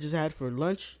what I just had for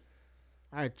lunch?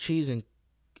 I had cheese and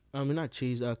I mean not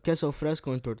cheese, queso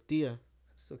fresco and tortilla.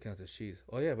 Still counts as cheese.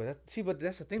 Oh yeah, but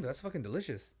that's the thing. That's fucking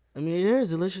delicious. I mean it is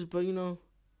delicious, but not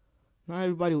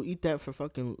everybody will eat that for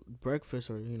fucking breakfast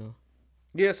or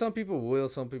Yeah, some people will,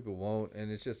 some people won't,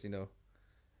 and it's just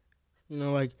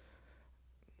like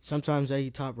sometimes I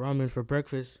eat top ramen for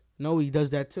breakfast. No, he does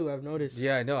that too. I've noticed.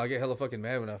 Yeah, I know. I get hella fucking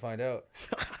mad when I find out.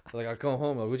 Like I come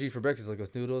home, like, what'd you eat for breakfast? Like,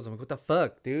 it's noodles. I'm like, what the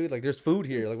fuck, dude? Like, there's food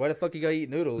here. Like, why the fuck you gotta eat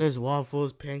noodles? There's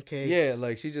waffles, pancakes. Yeah,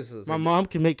 like she just. My like, mom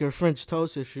can make her French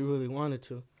toast if she really wanted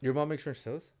to. Your mom makes French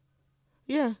toast.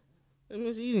 Yeah, I mean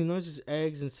it's easy. It's just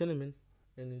eggs and cinnamon,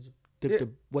 and then just dip Yeah.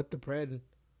 wet the bread. And,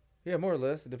 Yeah, more or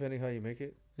less, depending how you make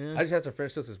it. yeah. I just had some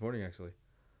French toast this morning. Actually,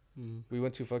 Mm. we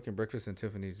went to fucking breakfast in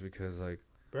Tiffany's because like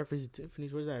Breakfast at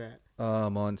Tiffany's. Where's that at?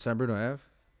 on San Bruno Ave.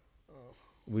 Oh.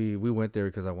 We went there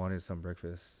because I wanted some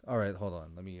breakfast. All right, hold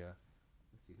on. Let me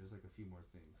let's see. There's like a few more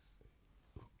things.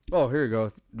 Oh, here you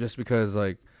go. Just because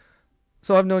like,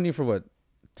 so I've known you for what,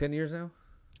 10 years now?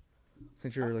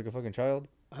 Since you're like a fucking child.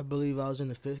 I believe I was in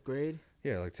the 5th grade.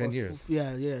 Yeah, like 10 Or years.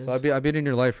 yeah. So I've been in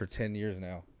your life for 10 years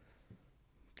now.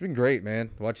 It's been great,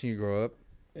 man. Watching you grow up.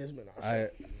 It's been awesome.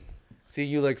 I see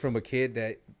you like from a kid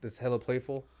that's hella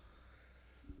playful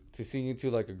to seeing you to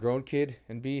like a grown kid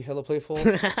and be hella playful,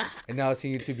 and now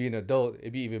seeing you to be an adult,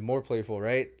 it'd be even more playful,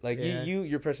 right? Like Yeah.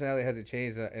 your personality hasn't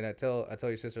changed, and I tell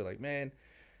your sister like, man,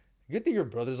 good thing your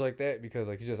brother's like that because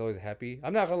like he's just always happy.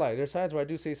 I'm not gonna lie, there's times where I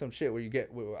do say some shit where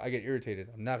I get irritated.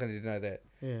 I'm not gonna deny that,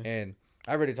 Yeah. and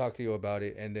I already talked to you about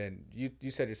it, and then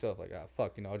you said yourself like, ah,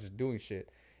 fuck, I was just doing shit,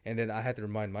 and then I had to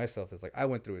remind myself, it's like I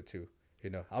went through it too,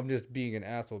 I'm just being an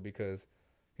asshole because,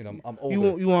 I'm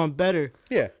older. You want better.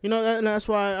 Yeah. And that's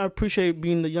why I appreciate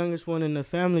being the youngest one in the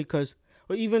family. Cause,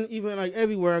 even like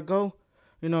everywhere I go,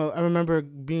 I remember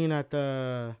being at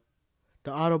the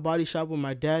auto body shop with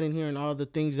my dad and hearing all the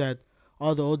things that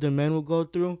all the older men will go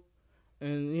through,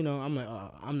 and I'm like,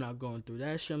 I'm not going through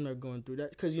that shit. I'm not going through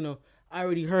that, cause I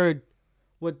already heard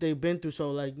what they've been through. So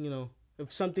like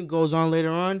if something goes on later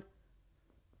on,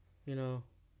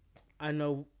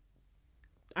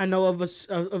 I know of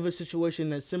a situation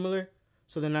that's similar,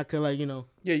 so then I could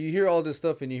Yeah, you hear all this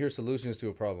stuff and you hear solutions to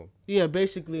a problem. yeah,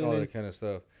 basically, All that kind of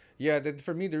stuff. Yeah,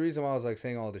 for me, the reason why I was like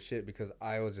saying all this shit because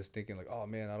I was just thinking like, oh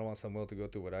man, I don't want Samuel to go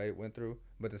through what I went through.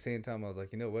 But at the same time, I was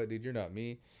like, you know what, dude, you're not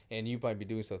me, and you might be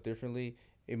doing stuff differently.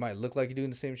 It might look like you're doing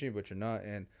the same shit, but you're not.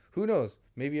 And who knows?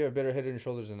 Maybe you have better head and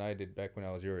shoulders than I did back when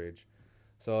I was your age.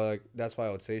 So like that's why I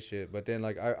would say shit. But then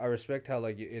like I respect how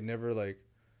like it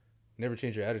never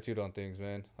changed your attitude on things,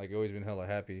 man. Like you always been hella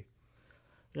happy.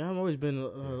 yeah, I've always been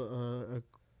a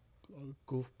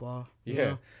goofball.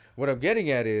 Yeah. What I'm getting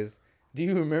at is, do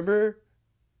you remember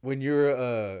when you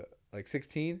were like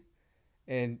 16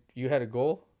 and you had a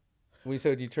goal? When you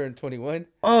said you turned 21?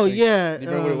 Oh Like, yeah. Do you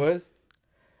remember what it was?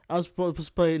 I was supposed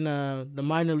to play in the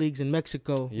minor leagues in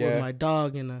Mexico Yeah. with my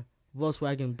dog in a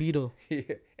Volkswagen Beetle. Yeah.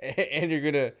 And you're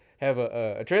gonna have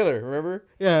a trailer, remember?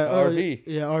 Yeah, RV.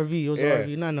 Yeah, RV. It was Yeah.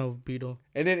 RV, not no Beetle.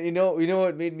 And then you know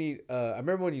what made me? I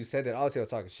remember when you said that. Obviously, I was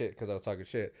talking shit because I was talking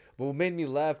shit. But what made me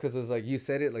laugh because it was like you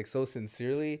said it like so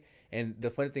sincerely. And the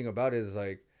funny thing about it is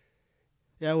like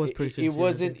Yeah, it was pretty. it sincere.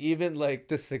 wasn't even like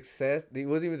the success. It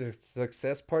wasn't even the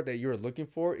success part that you were looking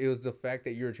for. It was the fact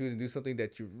that you were choosing to do something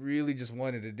that you really just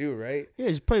wanted to do, right? Yeah,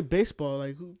 just play baseball,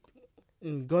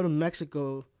 and go to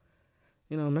Mexico.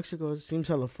 Mexico seems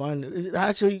hella fun.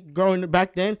 Actually, growing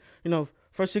back then,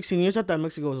 first 16 years, I thought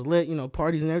Mexico was lit.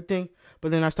 Parties and everything. But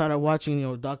then I started watching,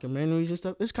 documentaries and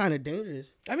stuff. It's kind of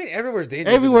dangerous. I mean, everywhere's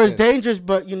dangerous. Everywhere's dangerous,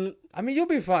 but I mean, you'll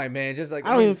be fine, man. Just like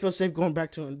I don't even feel safe going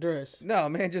back to Honduras. No,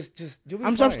 man, just you'll be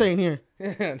I'm fine. staying here.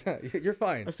 Yeah, no, you're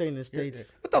fine. I'm staying in the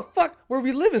States. What the fuck? Where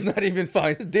we live is not even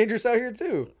fine. It's dangerous out here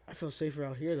too. I feel safer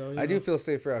out here though. I do feel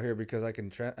safer out here because I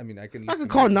can. I can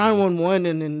call 911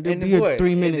 and then there'll be a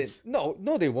 3 minutes. No,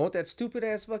 they won't. That stupid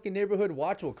ass fucking neighborhood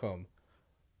watch will come.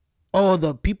 Oh,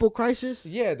 the people crisis?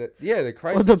 Yeah, the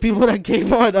crisis. Or the people that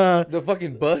came on the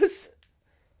fucking bus?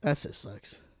 That shit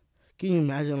sucks. Can you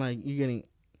imagine like you getting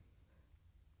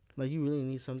like you really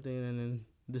need something and then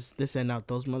this and out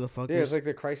those motherfuckers? Yeah, it's like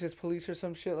the crisis police or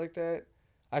some shit like that.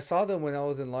 I saw them when I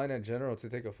was in line at General to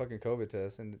take a fucking COVID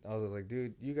test, and I was like,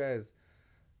 dude, you guys,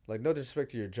 like, no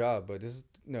disrespect to your job, but this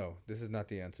is not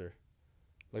the answer.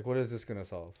 Like, what is this gonna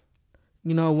solve?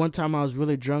 One time I was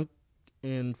really drunk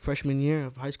in freshman year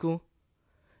of high school,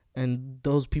 and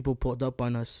those people pulled up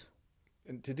on us.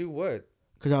 And to do what?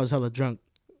 Because I was hella drunk.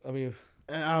 I mean,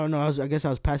 I don't know. I guess I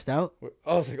was passed out.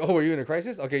 I was like, oh, were you in a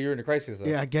crisis? Okay, you're in a crisis though.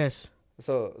 Yeah, I guess.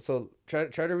 So try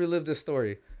to relive this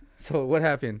story. So what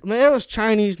happened? Man, it was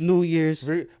Chinese New Year's.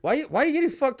 Why are you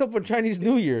getting fucked up on Chinese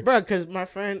New Year, bro? Because my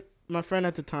friend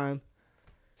at the time.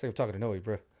 It's like I'm talking to Noe,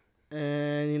 bro.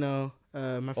 And my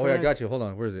friend. Oh yeah, I got you. Hold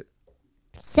on, where is it?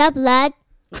 Sup, lad?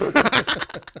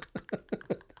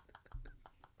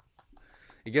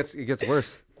 It gets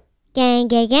worse. Gang,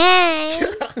 gang,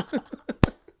 gang.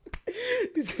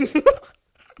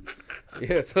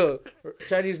 Yeah, so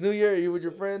Chinese New Year, are you with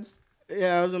your friends?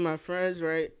 Yeah, I was with my friends,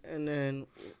 right? And then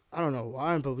I don't know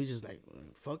why, but we just like,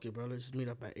 fuck it, bro. Let's just meet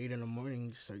up at 8 a.m.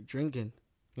 and start drinking.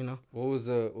 What was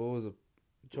the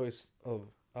choice of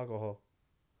alcohol?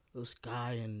 It was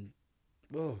Sky and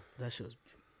that shit was.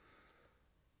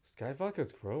 Sky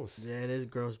vodka's gross. Yeah, it is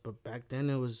gross, but back then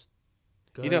it was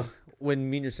good. When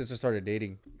me and your sister started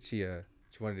dating, she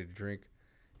wanted to drink,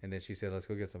 and then she said, "Let's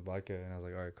go get some vodka," and I was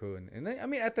like, "All right, cool." And then, I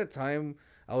mean, at that time,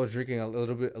 I was drinking a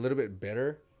little bit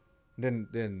better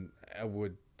than I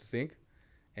would think,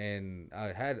 and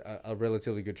I had a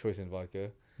relatively good choice in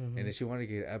vodka. Mm-hmm. And then she wanted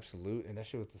to get Absolute, and that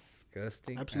shit was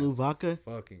disgusting. Absolute vodka?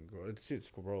 Fucking gross. It's shit's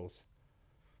gross.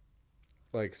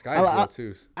 Like, Sky's gross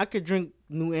too. I could drink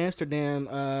New Amsterdam,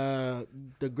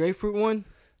 the grapefruit one.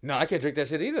 No, I can't drink that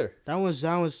shit either. That was,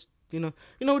 you know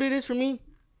what it is for me?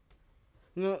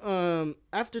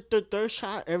 After the third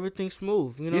shot, everything's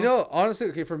smooth, honestly,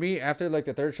 okay, for me, after, like,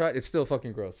 the third shot, it's still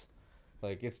fucking gross.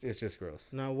 Like, it's just gross.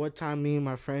 Now, one time, me and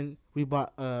my friend, we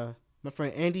bought, my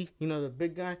friend Andy, the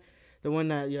big guy, the one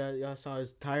that y'all saw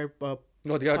his tire. The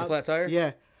guy with the flat tire?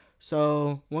 Yeah.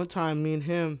 So, one time, me and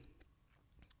him,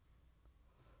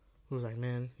 he was like,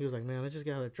 man, let's just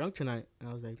get hella drunk tonight. And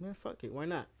I was like, man, fuck it, why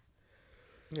not?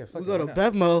 Yeah, fuck we go to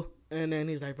Bevmo, and then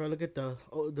he's like, bro, look at the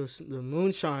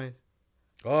moonshine.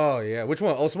 Oh, yeah. Which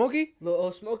one? Old Smoky? The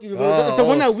Old Smoky. The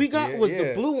one that we got was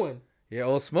the blue one. Yeah,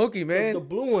 Old Smoky, man. The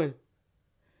blue one.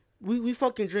 We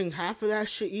fucking drink half of that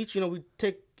shit each. We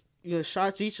take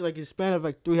shots each, like in a span of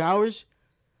like 3 hours.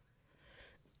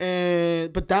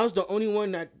 But that was the only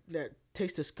one that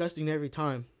tastes disgusting every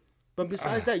time. But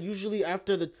besides that, usually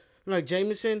after the like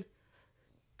Jameson,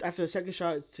 after the second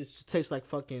shot, it tastes like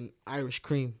fucking Irish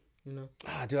cream. Dude,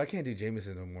 I can't do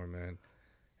Jameson no more, man.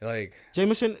 Like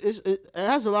Jameson it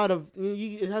has a lot of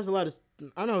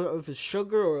I don't know if it's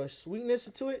sugar or a sweetness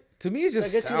to it. To me, it's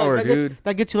just sour, dude.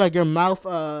 That gets you like your mouth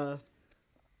a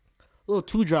little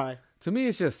too dry. To me,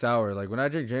 it's just sour. Like when I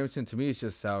drink Jameson, to me, it's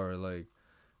just sour. Like,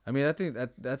 I mean, I think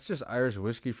that's just Irish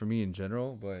whiskey for me in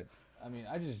general. But I mean,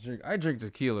 I drink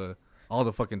tequila all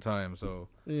the fucking time. So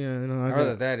yeah, I'd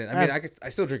rather that. And I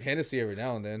still drink Hennessy every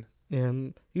now and then. Yeah,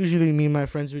 usually me and my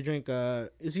friends we drink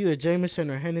it's either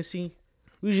Jameson or Hennessy.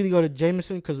 We usually go to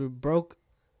Jameson because we're broke.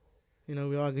 We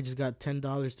all just got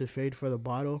 $10 to fade for the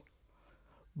bottle.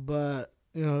 But,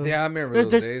 yeah, I remember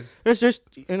those days.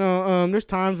 There's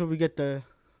times where we get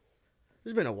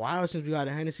it's been a while since we got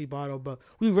a Hennessy bottle, but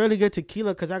we rarely get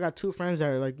tequila because I got two friends that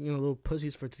are like, little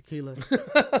pussies for tequila.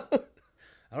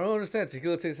 I don't understand.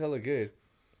 Tequila tastes hella good.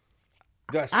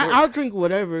 Dude, I'll drink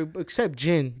whatever except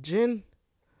gin. Gin,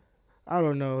 I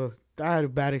don't know. I had a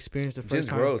bad experience the first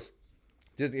time. Gin's gross.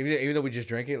 Even though we just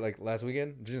drank it like last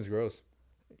weekend, gin's gross.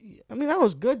 I mean, that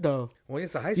was good though. Well,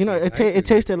 it's a high. It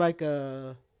tasted like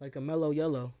a mellow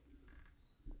yellow.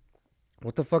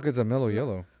 What the fuck is a mellow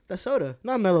yellow? That soda,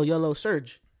 not mellow yellow,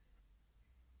 Surge.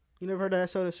 You never heard of that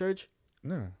soda, Surge?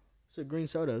 No. It's a green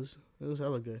soda. It was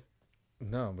hella good.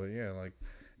 No, but yeah, like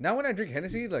now when I drink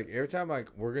Hennessy, like every time like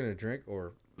we're gonna drink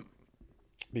or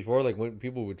before, like when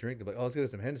people would drink, they're like, "Oh, let's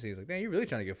get some Hennessy." It's like, damn, you're really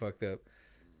trying to get fucked up.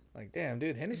 Like, damn,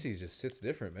 dude, Hennessy just sits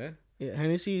different, man. Yeah,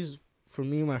 Hennessy's for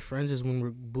me and my friends is when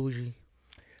we're bougie.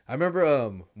 I remember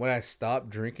when I stopped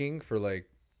drinking for like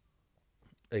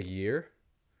a year,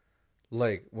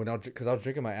 like because I was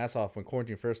drinking my ass off when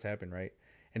quarantine first happened, right?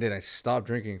 And then I stopped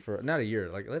drinking for not a year,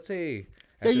 like let's say.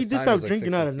 Yeah, you just stopped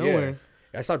drinking out of nowhere.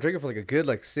 Yeah. I stopped drinking for like a good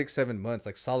like 6-7 months,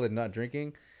 like solid not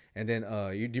drinking. And then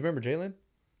do you remember Jalen,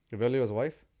 Evelio's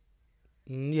wife?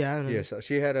 Yeah, I know. Yeah, so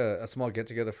she had a small get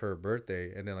together for her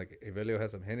birthday, and then like Evelio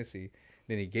had some Hennessy.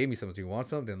 Then he gave me some. Do you want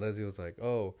some? Then Leslie was like,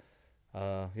 "Oh,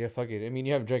 yeah, fuck it. I mean,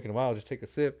 you haven't drank in a while. Just take a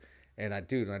sip." And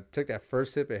when I took that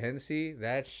first sip of Hennessy,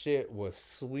 that shit was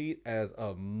sweet as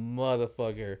a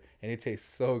motherfucker, and it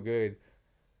tastes so good.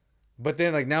 But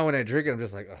then like now when I drink it, I'm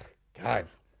just like, oh, God,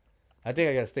 I think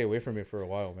I gotta stay away from it for a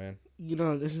while, man. You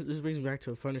know, this brings me back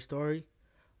to a funny story.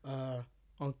 I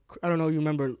don't know, you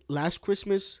remember last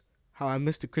Christmas how I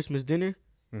missed the Christmas dinner?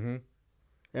 Mm-hmm.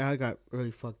 Yeah, I got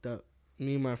really fucked up.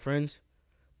 Me and my friends,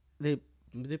 they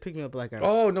picked me up like at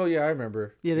Oh no, yeah, I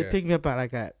remember. yeah, they picked me up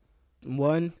at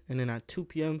 1, and then at 2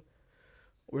 p.m.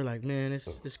 we're like, man,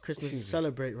 it's Christmas to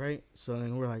celebrate, right? So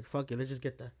then we're like, fuck it, let's just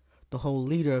get the whole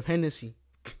liter of Hennessy.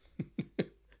 And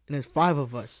there's 5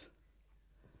 of us,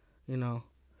 you know.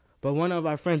 But one of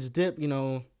our friends dipped, you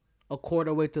know, a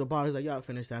quarter way to the bottle. He's like, yo, I'll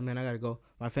finish that, man. I gotta go.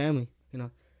 My family, you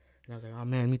know. And I was like, oh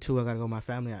man, me too. I gotta go. My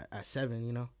family at 7,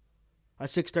 you know. At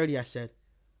 6:30, I said.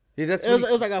 Yeah,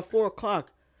 it was like at 4:00,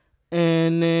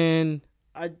 and then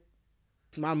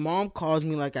my mom calls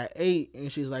me like at 8,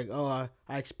 and she's like, oh,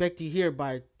 I expect you here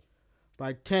by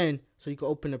 10, so you can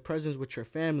open the presents with your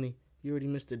family. You already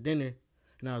missed the dinner.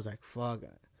 And I was like, fuck.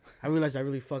 I realized I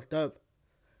really fucked up.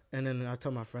 And then I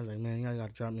told my friends, like, man, you guys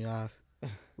gotta drop me off.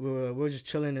 we were just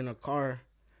chilling in a car.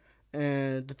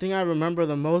 And the thing I remember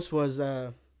the most was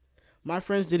my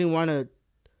friends didn't want to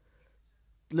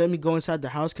let me go inside the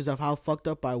house because of how fucked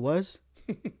up I was.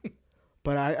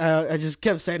 But I just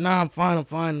kept saying, nah, I'm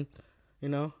fine, you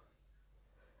know.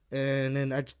 And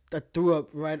then I threw up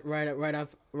right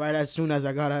as soon as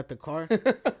I got out the car.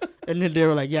 And then they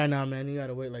were like, yeah, nah, man, you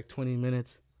gotta wait like 20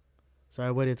 minutes. So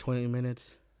I waited 20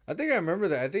 minutes. I think I remember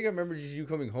that. I think I remember just you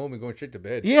coming home and going straight to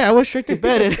bed. Yeah, I went straight to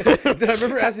bed. Then I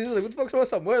remember asking you, like, what the fuck's wrong with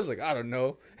Samuel? I was like, I don't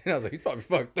know. And I was like, he's probably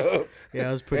fucked up. Yeah,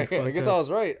 I was pretty fucked up. I guess I was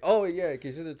right. Oh, yeah,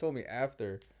 because you told me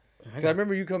after. Because I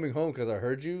remember you coming home because I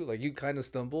heard you. Like, you kind of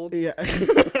stumbled. Yeah.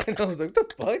 And I was like, what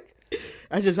the fuck?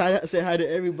 I just said hi to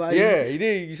everybody. Yeah, you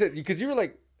did. You said, because you were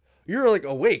like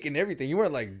awake and everything. You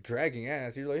weren't like dragging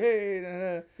ass. You were like, hey, nah,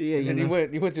 nah. Yeah, and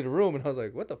then you went to the room and I was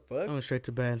like, what the fuck? I went straight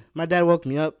to bed. My dad woke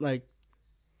me up like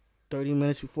 30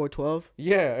 minutes before 12.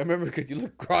 Yeah, I remember because you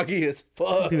look groggy as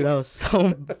fuck. Dude, I was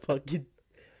so fucking...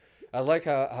 I like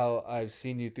how I've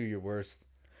seen you through your worst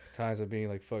times of being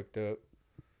like fucked up.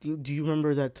 Do you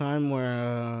remember that time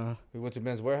where... We went to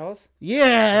Men's Warehouse?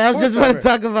 Yeah, I was just about to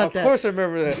talk about that. Of course I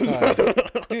remember that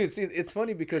time. Dude, see, it's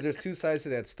funny because there's 2 sides to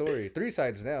that story. 3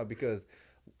 sides now because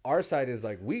our side is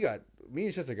like me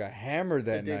and Sister got hammered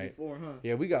that the day night. before, huh?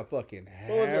 Yeah, we got fucking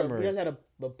What was hammered. it? You guys had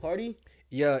a party?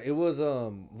 Yeah, it was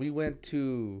we went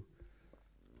to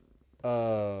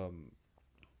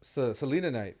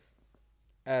Selena night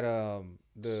at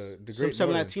the Great Some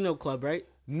Northern. Latino club, right?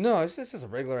 No, it's just a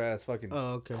regular ass fucking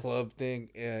club thing.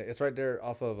 Yeah, it's right there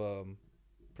off of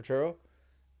Potrero,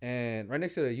 and right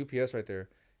next to the UPS right there.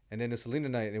 And then the Selena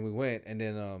night, and we went, and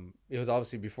then it was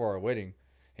obviously before our wedding,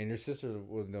 and your sister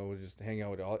was just hanging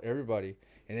out with everybody,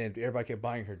 and then everybody kept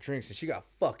buying her drinks, and she got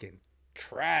fucking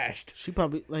trashed.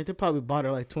 They probably bought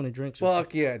her like 20 drinks.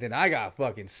 Fuck yeah! Then I got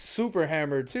fucking super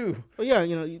hammered too. Oh yeah,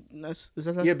 you know that's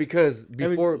yeah, because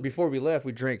before we left,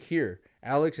 we drank here.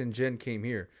 Alex and Jen came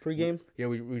here. Pre-game? Yeah,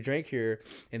 we drank here,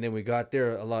 and then we got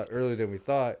there a lot earlier than we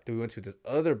thought. Then we went to this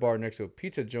other bar next to a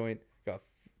pizza joint,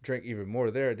 drank even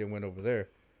more there, then went over there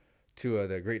to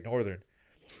the Great Northern.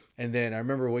 And then I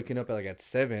remember waking up at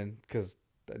 7, because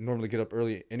I normally get up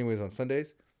early anyways on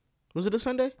Sundays. Was it a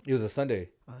Sunday? It was a Sunday.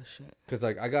 Oh, shit. Because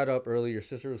I got up early, your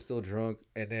sister was still drunk,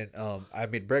 and then I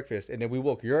made breakfast, and then we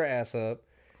woke your ass up.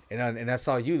 And I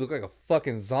saw you look like a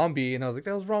fucking zombie, and I was like,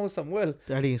 "That was wrong with Samuel."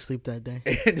 I didn't sleep that day.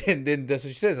 And then that's what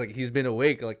she says. Like, he's been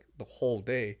awake like the whole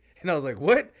day, and I was like,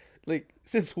 "What? Like,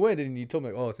 since when?" And you told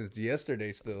me, like, "Oh, since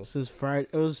yesterday, still." Since Friday,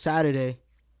 it was Saturday,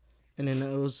 and then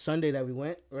it was Sunday that we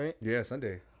went, right? Yeah,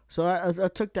 Sunday. So I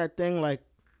took that thing like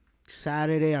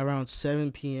Saturday around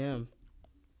 7 p.m.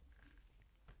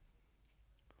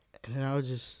 And then I was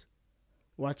just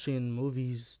watching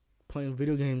movies, playing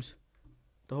video games,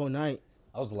 the whole night.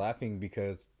 I was laughing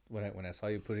because when I saw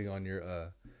you putting on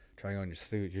your trying on your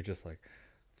suit, you're just like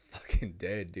fucking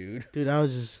dead, dude. Dude, I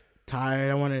was just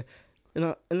tired. I wanted,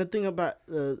 and the thing about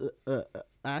the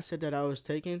acid that I was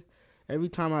taking, every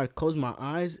time I close my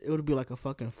eyes, it would be like a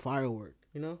fucking firework,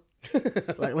 you know?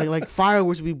 like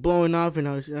fireworks would be blowing off, and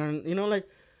I was, you know, like,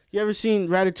 you ever seen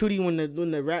Ratatouille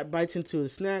when the rat bites into a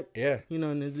snack? Yeah. You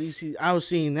know, and you see, I was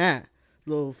seeing that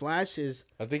little flashes,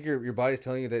 I think your body's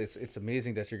telling you that it's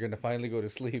amazing that you're gonna finally go to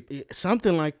sleep,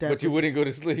 something like that. but you wouldn't go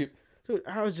to sleep. Dude,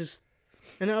 I was just,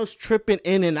 and I was tripping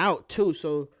in and out too.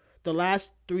 So the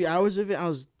last 3 hours of it, I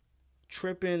was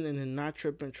tripping and then not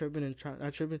tripping, not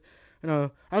tripping. I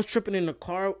was tripping in the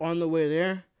car on the way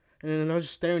there, and then I was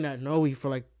just staring at Noe for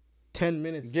like 10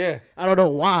 minutes. Yeah. I don't know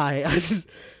why. I was just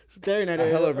staring at I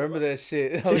it. hella remember that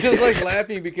shit. I was just like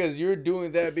laughing because you were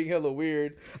doing that, being hella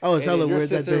weird. I was hella your weird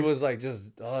that sister day. was like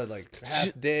just like half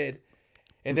dead.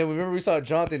 And then remember we saw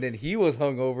Jonathan, and he was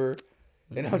hungover.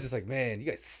 And I was just like, man, you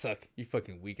guys suck. You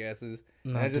fucking weak asses.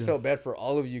 And I just felt bad for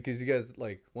all of you because you guys,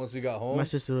 like, once we got home. My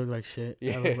sister looked like shit.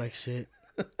 Yeah. I looked like shit.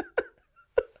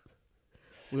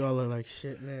 We all look like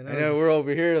shit, man. And then we're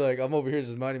over here, like, I'm over here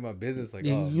just minding my business. Like,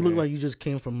 oh, you look like you just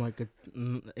came from like a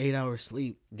 8-hour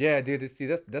sleep. Yeah, dude. See,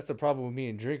 that's the problem with me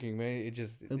and drinking, man.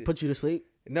 It put you to sleep.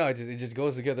 No, it just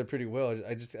goes together pretty well.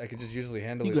 I could just usually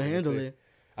handle it. You can handle it.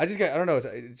 I don't know.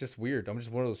 It's just weird. I'm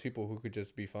just one of those people who could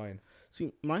just be fine.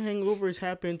 See, my hangovers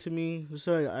happen to me.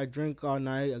 So I drink all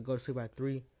night. I go to sleep at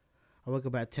 3. I wake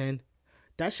up at 10.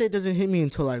 That shit doesn't hit me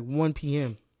until like 1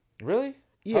 p.m. Really?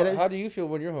 Yeah. How do you feel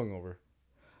when you're hungover?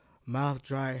 Mouth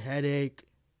dry, headache.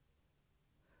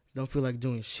 Don't feel like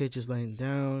doing shit, just laying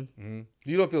down. Mm-hmm.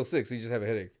 You don't feel sick, so you just have a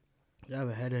headache. I have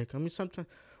a headache. I mean,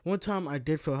 one time I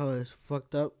did feel hella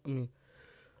fucked up. I mean,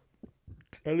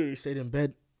 I literally stayed in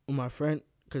bed with my friend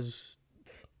because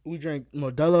we drank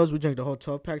Modelo's. We drank the whole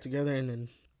 12-pack together, and then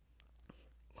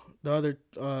the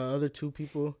other two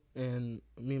people and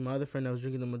me and my other friend that was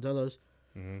drinking the Modelo's,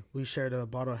 we shared a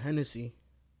bottle of Hennessy.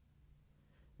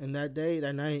 And that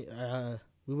night,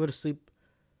 we went to sleep.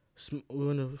 We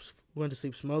went to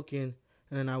sleep smoking,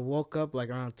 and then I woke up like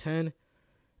around 10,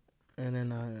 and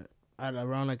then at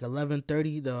around like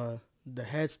 11:30,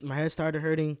 my head started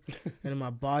hurting, and then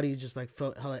my body just like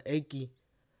felt hella achy.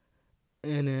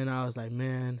 And then I was like,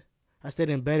 man, I stayed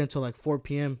in bed until like 4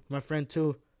 p.m. My friend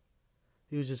too,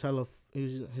 he was just hella.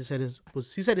 He said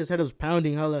his head was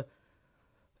pounding hella,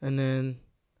 and then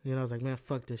I was like, man,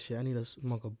 fuck this shit. I need to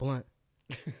smoke a blunt.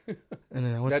 And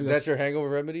then I went. That's your hangover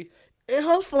remedy? It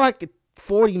helps for like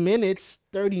 40 minutes,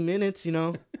 30 minutes,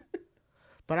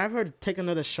 But I've heard take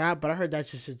another shot, but I heard that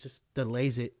just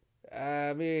delays it.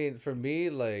 I mean, for me,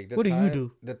 like, what do you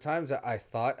do? The times that I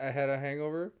thought I had a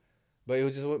hangover, but it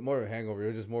was just more of a hangover. It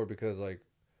was just more because, like,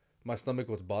 my stomach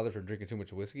was bothered from drinking too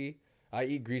much whiskey. I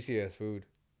eat greasy ass food.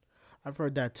 I've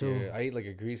heard that too. Yeah, I eat like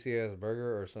a greasy ass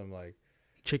burger or some like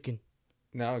chicken.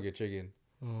 No, I don't get chicken.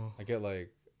 Oh. I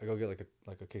go get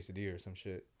like a quesadilla or some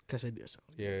shit. Quesadilla.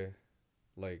 Yeah,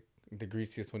 like the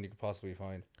greasiest one you could possibly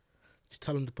find. Just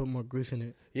tell them to put more grease in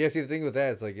it. Yeah, see the thing with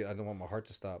that is like I don't want my heart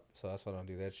to stop, so that's why I don't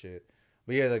do that shit.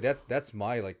 But yeah, like that's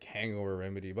my like hangover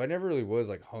remedy. But I never really was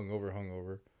like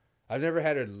hungover. I've never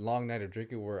had a long night of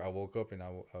drinking where I woke up and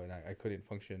I couldn't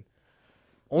function.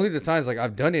 Only the times like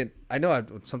I've done it. I know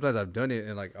sometimes I've done it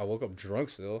and like I woke up drunk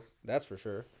still. That's for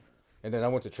sure. And then I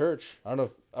went to church. I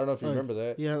don't know if you remember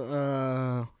that.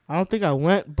 Yeah, I don't think I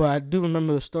went, but I do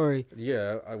remember the story.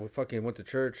 Yeah, I fucking went to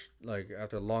church like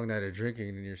after a long night of drinking,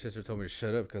 and your sister told me to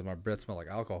shut up because my breath smelled like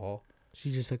alcohol.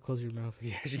 She just said, "Close your mouth."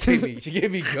 Yeah, she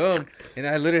gave me gum, and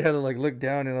I literally had to like look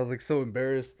down, and I was like so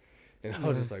embarrassed, and I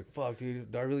was just like, "Fuck,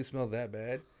 dude, do I really smell that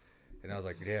bad?" And I was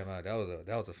like, "Damn, that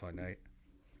was a fun night."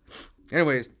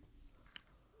 Anyways,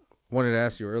 wanted to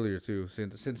ask you earlier too,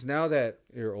 since now that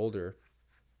you're older.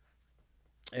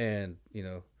 And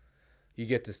you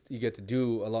get to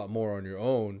do a lot more on your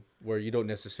own, where you don't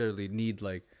necessarily need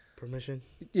like permission.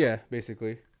 Yeah,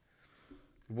 basically.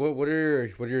 What are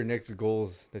your next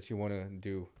goals that you want to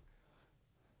do?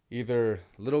 Either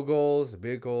little goals,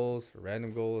 big goals,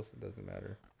 random goals. It doesn't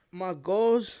matter. My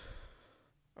goals.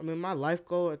 I mean, my life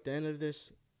goal at the end of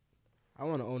this, I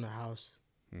want to own a house.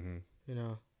 Mm-hmm.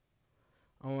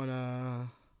 I want to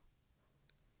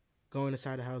go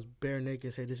inside the house bare naked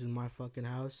and say, this is my fucking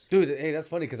house. Dude, hey, that's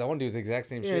funny because I want to do the exact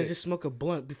same shit. Yeah, just smoke a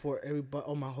blunt before everybody,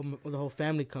 the whole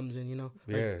family comes in, Like,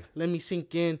 yeah. Let me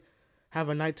sink in, have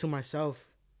a night to myself.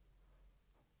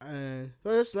 And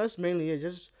that's mainly it.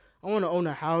 Just, I want to own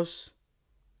a house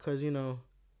because, a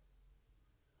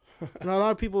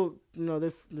lot of people,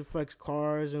 they flex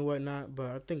cars and whatnot, but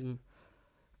I think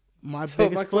my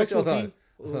biggest flex would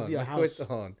be a house.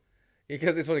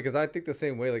 Because it's funny, because I think the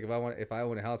same way. Like, if I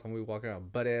own a house, I'm gonna be walking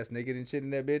around butt ass naked and shit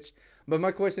in that bitch. But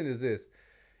my question is this: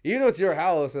 even though it's your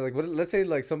house, like, let's say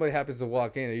like somebody happens to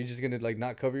walk in, are you just gonna like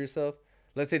not cover yourself?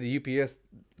 let's say the UPS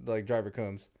like driver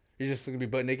comes, you're just gonna be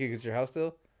butt naked because it's your house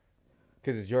still,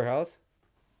 because it's your house.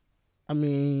 I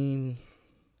mean,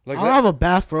 Like I'll have a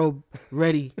bathrobe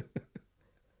ready,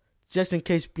 just in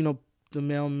case the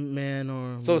mailman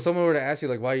or. so if someone were to ask you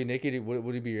like, why are you naked? What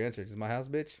would be your answer? Just my house,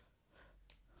 bitch.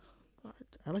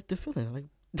 I like the feeling. I like.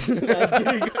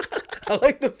 I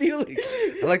like the feeling.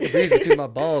 I like the breeze between my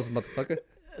balls, motherfucker.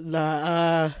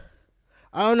 Nah,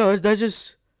 I don't know. That's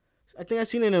just. I think I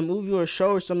seen it in a movie or a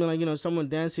show or something like someone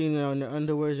dancing in their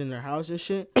underwears in their house and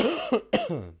shit.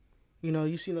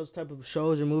 You seen those type of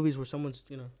shows or movies where someone's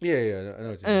Yeah, I know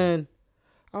what you mean. and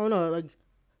I don't know, like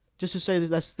just to say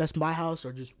that that's my house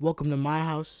or just welcome to my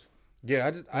house.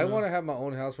 Yeah, I want to have my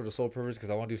own house for the sole purpose because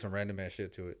I want to do some random ass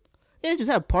shit to it. Yeah, just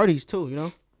have parties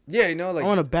too. Yeah, like I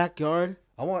want a backyard.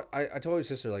 I told your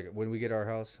sister like when we get our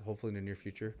house, hopefully in the near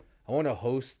future, I want to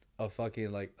host a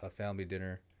fucking like a family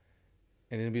dinner,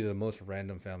 and it'll be the most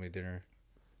random family dinner,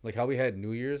 like how we had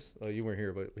New Year's. You weren't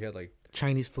here, but we had like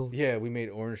Chinese food. yeah, we made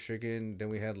orange chicken. Then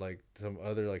we had like some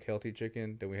other like healthy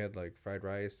chicken. Then we had like fried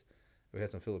rice. We had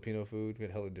some Filipino food. We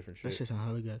had hella different shit. That shit sound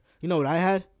hella good. You know what I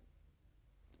had?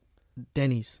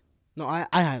 Denny's. No, I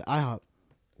had IHOP.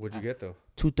 What'd you get though?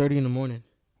 2:30 in the morning.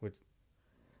 What?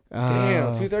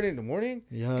 Damn, 2:30 2:30 in the morning.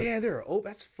 Yeah. Damn, they're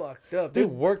that's fucked up. They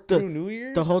Dude, worked through New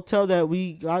Year's. The hotel that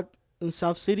we got in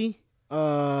South City.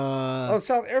 Oh,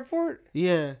 South Airport.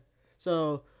 Yeah.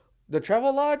 So. The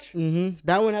Travel Lodge.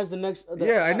 That one has the next.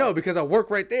 Yeah, I know because I work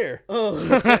right there. Oh.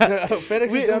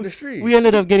 FedEx is down the street. We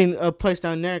ended up getting a place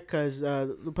down there because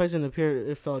the place in the pier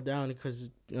it fell down because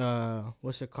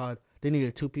what's it called? They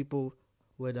needed 2 people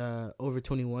with over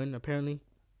 21 apparently.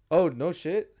 Oh no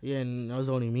shit. Yeah, and that was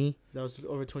only me. That was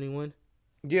over 21.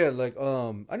 Yeah, like I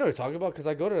know what you're talking about because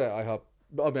I go to that IHOP.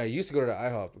 I mean, I used to go to that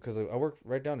IHOP because I work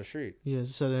right down the street. Yeah,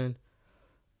 so then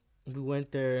we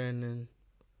went there and then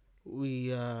we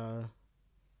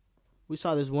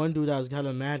saw this one dude that was kind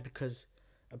of mad because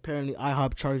apparently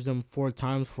IHOP charged him 4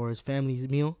 times for his family's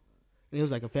meal, and it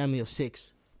was like a family of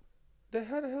 6.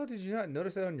 How the hell did you not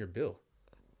notice that on your bill?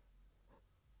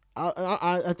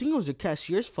 I think it was the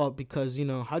cashier's fault because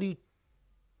how do you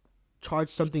charge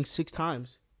something 6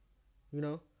 times?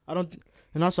 I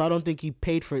don't think he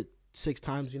paid for it 6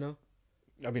 times.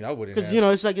 I mean, I wouldn't. Because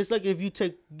it's like if you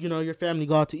take your family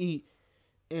go out to eat,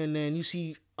 and then you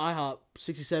see IHOP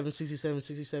 67, 67,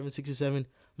 67, 67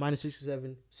 minus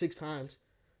 67 6 times,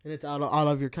 and it's out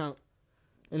of your count,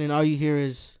 and then all you hear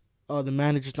is, "Oh, the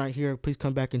manager's not here. Please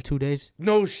come back in 2 days."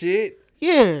 No shit.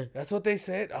 Yeah, That's what they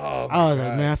said. Oh, I was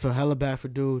like, man, I feel hella bad for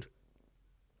dude.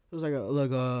 It was like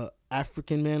a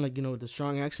African man, with a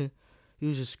strong accent. He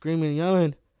was just screaming and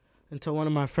yelling until one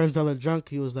of my friends that were drunk.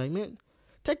 He was like, "Man,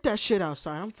 take that shit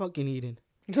outside. I'm fucking eating."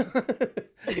 I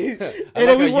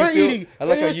then we weren't eating. I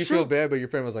like And how it's you true. feel bad, but your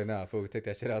friend was like, "Nah, fool, take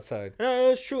that shit outside." Yeah,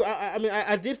 it's true. I mean,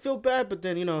 I did feel bad, but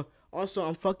then also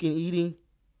I'm fucking eating.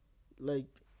 Like,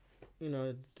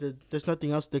 there's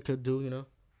nothing else they could do.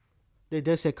 They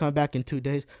did say come back in 2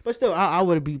 days, but still, I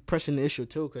would be pressing the issue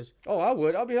too, cause Oh, I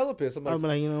would. I'll be hella pissed. I'm like, I'd be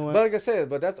like, you know what? but like I said,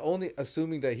 but that's only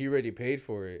assuming that he already paid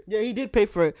for it. Yeah, he did pay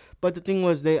for it, but the thing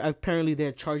was, they apparently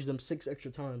had charged them 6 extra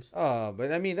times.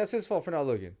 But I mean, that's his fault for not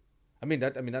looking. I mean,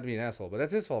 not to be an asshole, but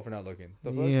that's his fault for not looking.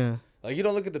 The fuck? Yeah. Like, you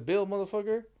don't look at the bill,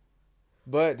 motherfucker.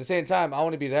 But at the same time, I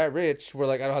want to be that rich where,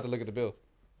 like, I don't have to look at the bill.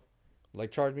 Like,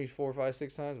 charge me 4, 5,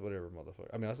 6 times, whatever, motherfucker.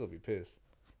 I mean, I'll still be pissed.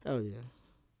 Hell yeah.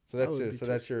 So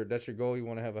that's your goal. You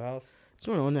want to have a house.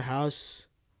 So I own the house.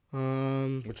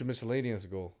 What's your miscellaneous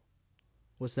goal?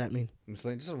 What's that mean?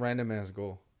 Miscellaneous, just a random ass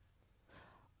goal.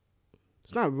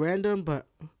 It's not random, but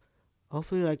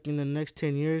hopefully, like in the next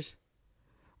 10 years,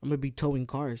 I'm gonna be towing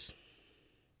cars.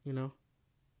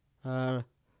 I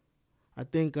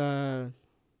think I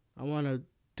want to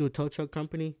do a tow truck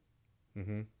company.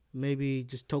 Mm-hmm. Maybe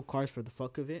just tow cars for the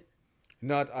fuck of it.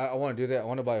 I want to do that. I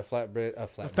want to buy a flatbed. A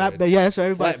Flatbed, yeah. That's what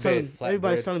everybody's Flatbed.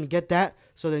 Everybody's telling me get that,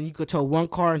 so then you could tow one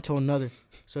car and tow another.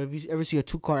 So if you ever see a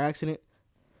 2-car accident,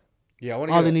 yeah, I want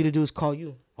to. All they need to do is call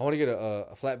you. I want to get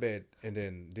a flatbed and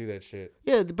then do that shit.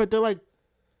 Yeah, but they're like,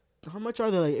 how much are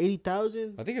they? Like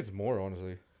 80,000? I think it's more,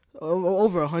 honestly.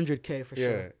 Over 100K for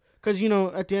sure. Yeah. Because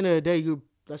at the end of the day,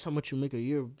 that's how much you make a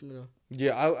year.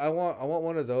 Yeah, I want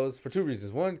one of those for 2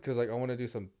 reasons. One, because like I want to do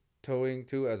some towing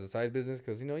too as a side business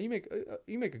because you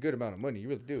make a good amount of money, you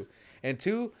really do. And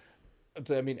 2,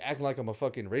 I mean, acting like I'm a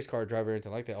fucking race car driver or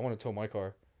anything like that. I want to tow my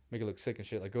car, make it look sick and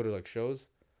shit. Like go to like shows.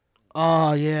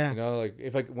 Oh yeah. Like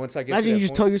if once I get imagine to that you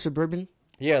just point, tow your Suburban.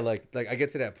 Yeah, like I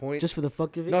get to that point just for the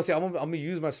fuck of it. No, see, I'm gonna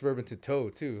use my Suburban to tow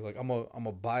too. Like I'm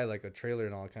gonna buy like a trailer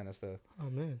and all that kind of stuff. Oh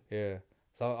man. Yeah.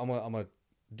 So I'm gonna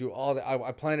do all that.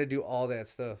 I plan to do all that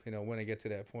stuff. When I get to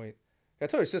that point. I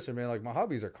told your sister, man, like my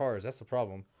hobbies are cars. That's the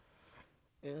problem.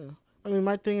 Yeah. I mean,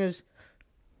 my thing is,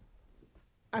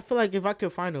 I feel like if I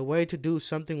could find a way to do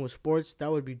something with sports,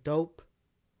 that would be dope.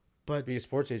 But Be a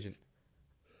sports agent.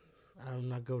 I'm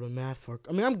not good with math.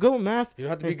 I mean, I'm good with math. You don't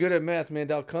have to be good at math, man.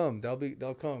 They'll come.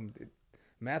 They'll come.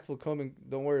 Math will come, and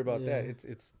don't worry about that.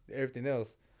 It's everything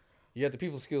else. You have the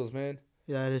people skills, man.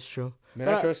 Yeah, that is true. Man,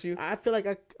 I trust you. I feel like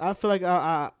I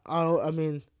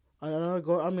mean, I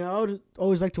go. I mean, I would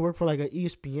always like to work for like an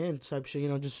ESPN type shit. You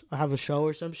know, just have a show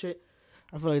or some shit.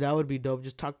 I feel like that would be dope.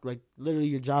 Just talk like literally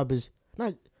your job is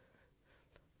not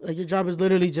like your job is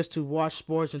literally just to watch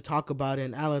sports and talk about it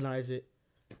and analyze it.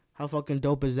 How fucking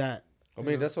dope is that? I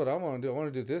mean, that's what I want to do. I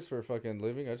want to do this for a fucking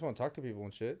living. I just want to talk to people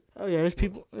and shit. Oh yeah, there's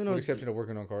people. You know, With the exception of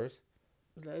working on cars.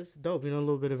 that's dope. You know, a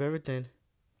little bit of everything.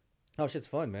 Oh, shit's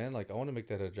fun, man. Like, I want to make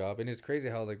that a job. And it's crazy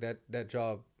how, like, that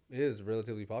job is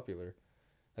relatively popular.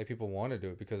 Like, people want to do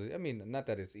it because, I mean, not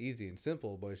that it's easy and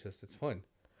simple, but it's fun.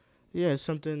 Yeah, it's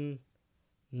something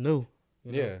new.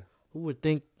 You know? Yeah. Who would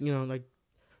think? You know, like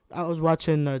I was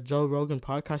watching Joe Rogan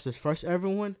podcast, his first ever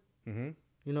one. Mm-hmm.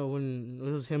 You know, when it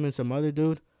was him and some other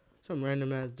dude, some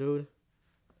random ass dude.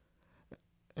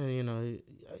 And, you know,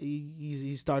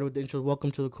 he started with the intro,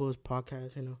 welcome to the coolest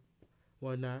podcast, you know,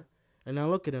 whatnot. And now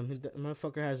look at him. The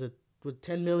motherfucker has a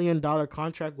 $10 million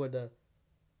contract with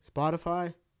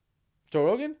Spotify. Joe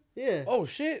Rogan? Yeah. Oh,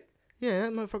 shit. Yeah,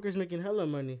 that motherfucker's making hella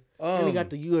money. And he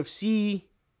got the UFC.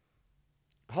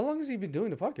 How long has he been doing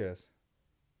the podcast?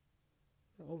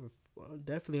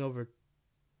 Definitely over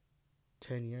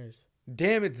 10 years.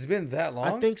 Damn, it's been that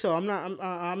long? I think so. I'm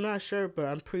not sure, but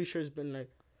I'm pretty sure it's been like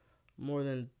more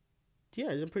than. Yeah,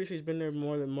 I'm pretty sure he's been there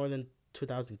more than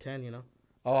 2010. You know.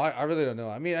 Oh, I really don't know.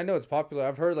 I mean, I know it's popular.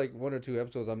 I've heard like 1 or 2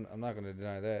 episodes. I'm not gonna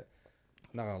deny that.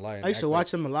 I'm not gonna lie. I used to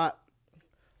watch them a lot,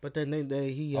 but then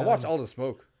he. I watch All the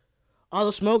Smoke. All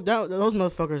the Smoke. Those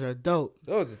motherfuckers are dope.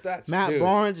 That's Matt dude,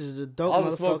 Barnes is a dope. All motherfucker.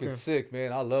 the Smoke is sick,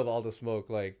 man. I love All the Smoke.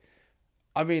 Like,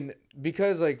 I mean,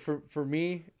 because like for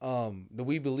me, the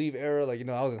We Believe era, like, you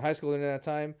know, I was in high school during that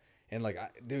time, and like,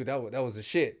 dude, that was the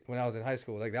shit when I was in high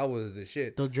school. Like, that was the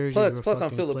shit. Those jerseys Plus I'm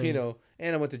fucking Filipino,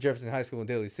 and I went to Jefferson High School in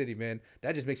Daly City, man.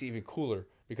 That just makes it even cooler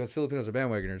because Filipinos are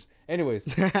bandwagoners. Anyways,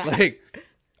 like,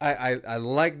 I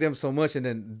like them so much, and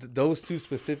then those two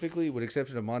specifically, with the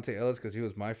exception of Monte Ellis, because he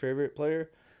was my favorite player,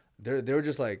 they were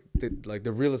just like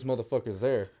the realest motherfuckers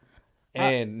there.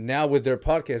 And now with their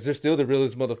podcast, they're still the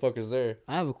realest motherfuckers there.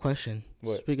 I have a question.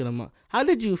 What? Speaking of how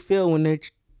did you feel when they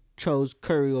chose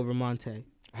Curry over Monte?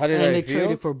 How did and I they feel?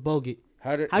 traded for Bogut.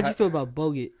 How'd you feel about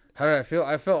Bogut? How did I feel?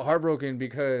 I felt heartbroken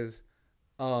because,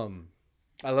 I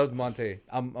loved Monte.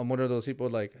 I'm one of those people,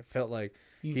 like, I felt like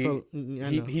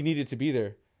he needed to be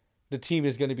there. The team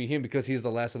is going to be him because he's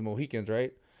the last of the Mohicans,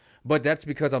 right? But that's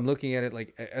because I'm looking at it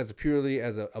like as purely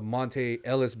as a Monte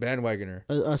Ellis bandwagoner.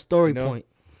 A story you know? point.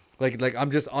 Like I'm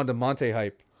just on the Monte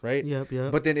hype, right? Yep.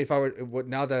 But then if I were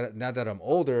now that I'm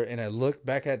older and I look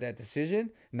back at that decision,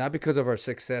 not because of our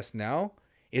success now,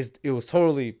 it was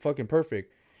totally fucking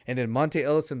perfect. And then Monte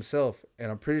Ellis himself, and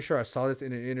I'm pretty sure I saw this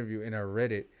in an interview and I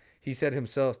read it. He said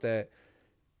himself that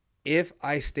if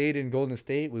I stayed in Golden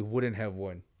State, we wouldn't have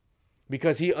won,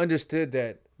 because he understood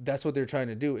that that's what they're trying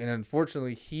to do. And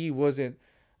unfortunately, he wasn't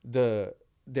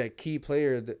that key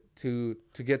player to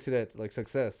get to that like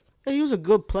success. Yeah, he was a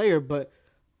good player, but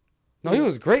no, he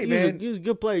was great, man. He was a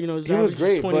good player. You know, he was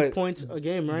great. 20 but points a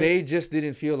game, right? They just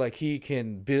didn't feel like he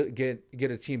can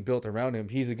get a team built around him.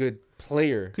 He's a good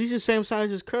player. He's the same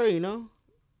size as Curry, you know.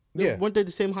 Yeah, weren't they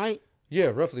the same height? Yeah,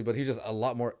 roughly, but he's just a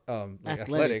lot more like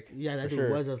athletic. Yeah, that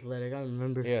dude was athletic. I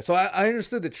remember. Yeah, so I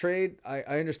understood the trade. I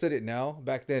understood it now.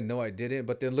 Back then, no, I didn't.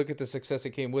 But then look at the success that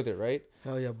came with it, right?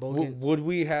 Hell yeah, Bogut. Would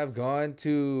we have gone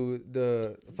to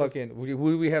the fucking?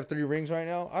 Would we have 3 rings right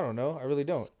now? I don't know. I really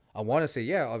don't. I want to say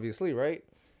yeah, obviously, right?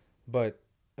 But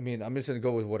I mean, I'm just gonna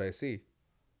go with what I see.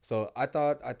 So I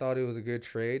thought it was a good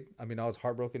trade. I mean, I was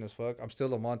heartbroken as fuck. I'm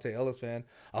still a Monte Ellis fan.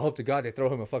 I hope to God they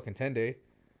throw him a fucking 10-day.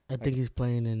 I think he's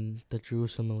playing in the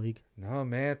Jerusalem League. No,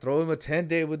 man, throw him a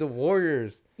 10-day with the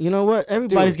Warriors. You know what?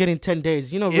 Everybody's getting 10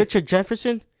 days. You know, Richard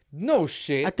Jefferson. No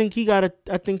shit. I think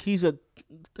he's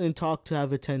in talk to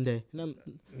have a 10-day.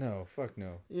 No, fuck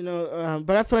no. You know,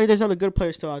 but I feel like there's other good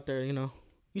players still out there. You know,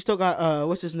 you still got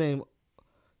what's his name?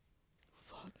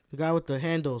 Fuck, the guy with the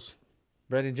handles.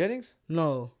 Brandon Jennings?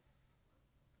 No.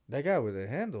 That guy with the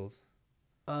handles.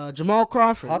 Jamal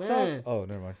Crawford. Hot sauce? Oh,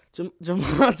 never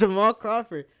mind. Jamal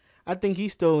Crawford. I think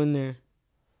he's still in there.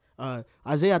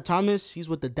 Isaiah Thomas, he's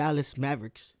with the Dallas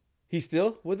Mavericks. He's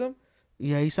still with them?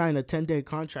 Yeah, he signed a 10-day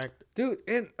contract. Dude,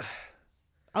 and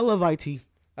I love IT.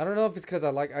 I don't know if it's because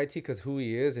I like IT because who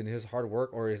he is and his hard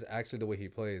work, or is actually the way he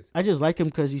plays. I just like him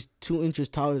because he's 2 inches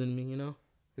taller than me. You know.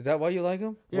 Is that why you like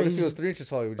him? Yeah, What if he he's- was 3 inches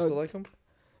taller? Would you still like him?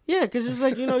 Yeah, because it's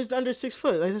like he's under 6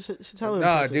 foot. Like, it's hella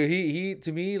Nah, impressive. dude. He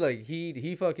to me like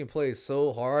he fucking plays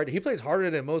so hard. He plays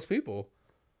harder than most people.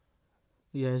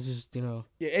 Yeah, it's just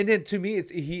Yeah, and then to me,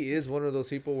 he is one of those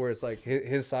people where it's like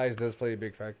his size does play a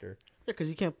big factor. yeah, because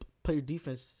he can't play your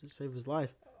defense to save his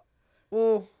life.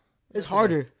 Well, It's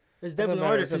harder. It's definitely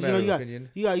harder It's a because matter you of got opinion.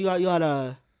 you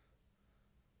got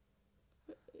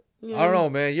I don't know,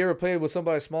 man. You ever played with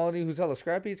somebody smaller than you who's hella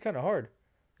scrappy? It's kind of hard.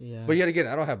 Yeah. But yet again,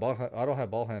 I don't have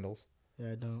ball handles.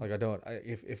 Yeah, I don't. Like I don't.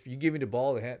 If you give me the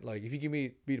ball, like if you give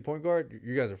me be the point guard,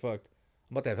 you guys are fucked.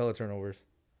 I'm about to have hella turnovers.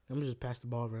 I'm gonna just pass the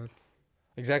ball around.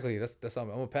 Exactly. That's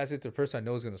something. I'm gonna pass it to the person I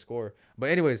know is gonna score. But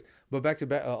anyways, back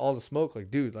to all the smoke. Like,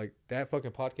 dude, like that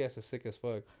fucking podcast is sick as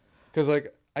fuck. Cause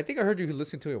like I think I heard you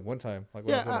listen to it one time, like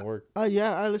when I was going to work.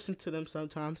 Yeah, I listen to them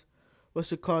sometimes.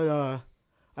 What's it called?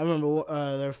 I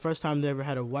remember their first time they ever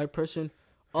had a white person.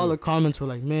 All the comments were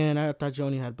like, "Man, I thought you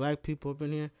only had black people up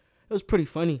in here." It was pretty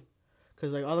funny,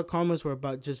 cause like all the comments were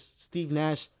about just Steve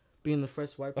Nash being the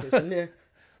first white person there.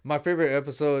 My favorite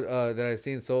episode that I've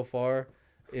seen so far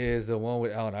is the one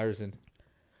with Allen Iverson.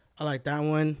 I like that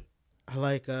one. I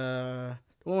like the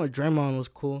one with Draymond was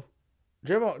cool.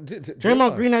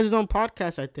 Draymond Green has his own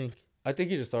podcast, I think. I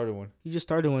think he just started one. He just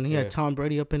started one. He Yeah. had Tom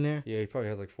Brady up in there. Yeah, he probably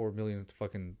has like 4 million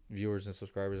fucking viewers and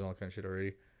subscribers and all kind of shit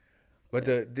already. But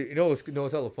the you know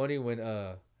what's hella funny when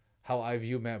how I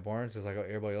view Matt Barnes is like how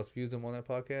everybody else views him on that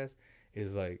podcast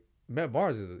is like Matt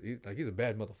Barnes he's a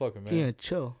bad motherfucker, man. Yeah,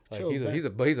 chill. Like chill, man. he's a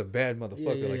bad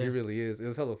motherfucker. Yeah, like yeah. he really is. It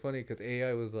was hella funny because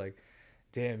AI was like,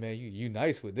 "Damn man, you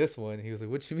nice with this one." He was like,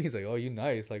 "What you mean?" He's like, "Oh, you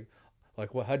nice. Like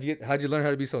what? How'd you learn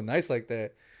how to be so nice like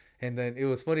that?" And then it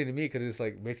was funny to me because it's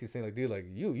like makes you think like, dude, like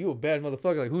you a bad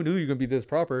motherfucker. Like who knew you gonna be this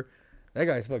proper? That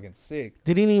guy's fucking sick.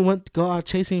 Did he want to go out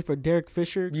chasing for Derek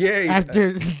Fisher? Yeah.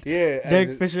 After Yeah.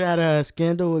 Derek Fisher had a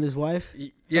scandal with his wife?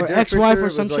 Yeah, Or Derek ex-wife Fisher or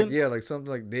was some like, shit? yeah, like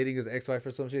something like dating his ex-wife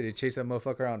or some shit. They chased that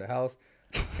motherfucker around the house.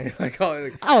 And like, oh,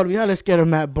 like, I would be hella scared of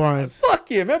Matt Barnes. fuck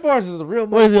yeah, Matt Barnes is a real motherfucker.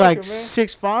 What is he, like man.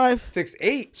 6'5"?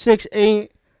 6'8"? 6'8"?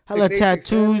 Hella 6'8",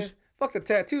 tattoos. 6'7". Fuck the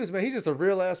tattoos, man. He's just a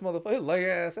real ass motherfucker. He'll lay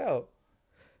your ass out.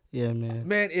 Yeah, man.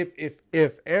 Man,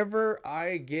 if ever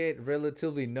I get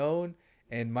relatively known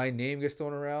and my name gets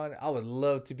thrown around, I would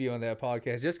love to be on that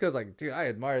podcast. Just because, like, dude, I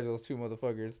admire those two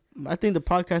motherfuckers. I think the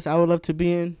podcast I would love to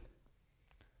be in,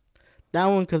 that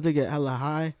one because they get hella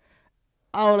high.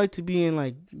 I would like to be in,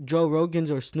 like, Joe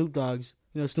Rogan's or Snoop Dogg's.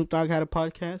 You know, Snoop Dogg had a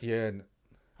podcast. Yeah.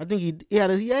 I think he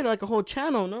had like a whole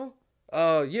channel, no?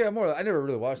 Yeah, more. I never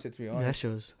really watched it, to be Yeah, that honest.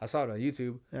 shows. I saw it on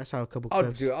YouTube. I saw a couple I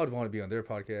clips. would want to be on their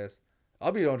podcast.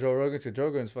 I'll be on Joe Rogan because Joe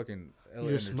Rogan's fucking hella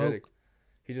just energetic. smoke.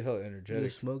 He's just hella You energetic.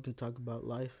 just smoke and talk about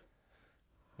life.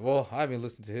 Well, I haven't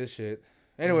listened to his shit.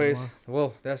 Anyways, Wow.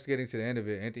 well, that's getting to the end of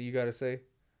it. Anything you got to say?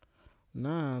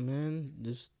 Nah, man.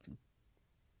 Just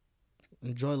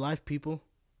enjoy life, people.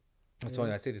 I'm telling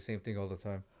you, I say the same thing all the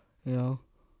time. You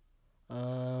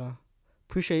know,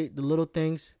 appreciate the little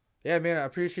things. Yeah, man, I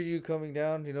appreciate you coming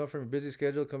down, from your busy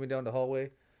schedule, coming down the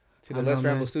hallway to the I know, Les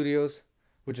Ramble man. Studios,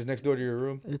 which is next door to your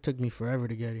room. It took me forever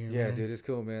to get here. Yeah, man. dude, it's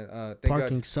cool, man. Thank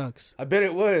Parking God. sucks. I bet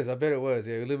it was.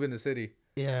 Yeah, we live in the city.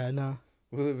 Yeah, I know.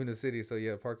 We live in the city, so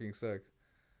yeah, parking sucks.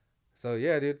 So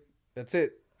yeah, dude, that's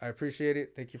it. I appreciate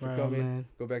it. Thank you for Right on, coming. man.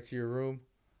 Go back to your room.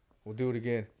 We'll do it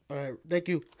again. All right, thank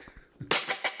you.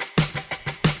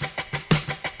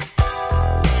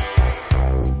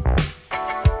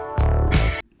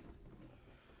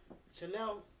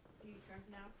 Chanel. You drunk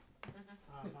now?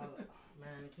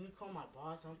 Man, can you call my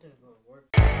boss? I'm thinking about work.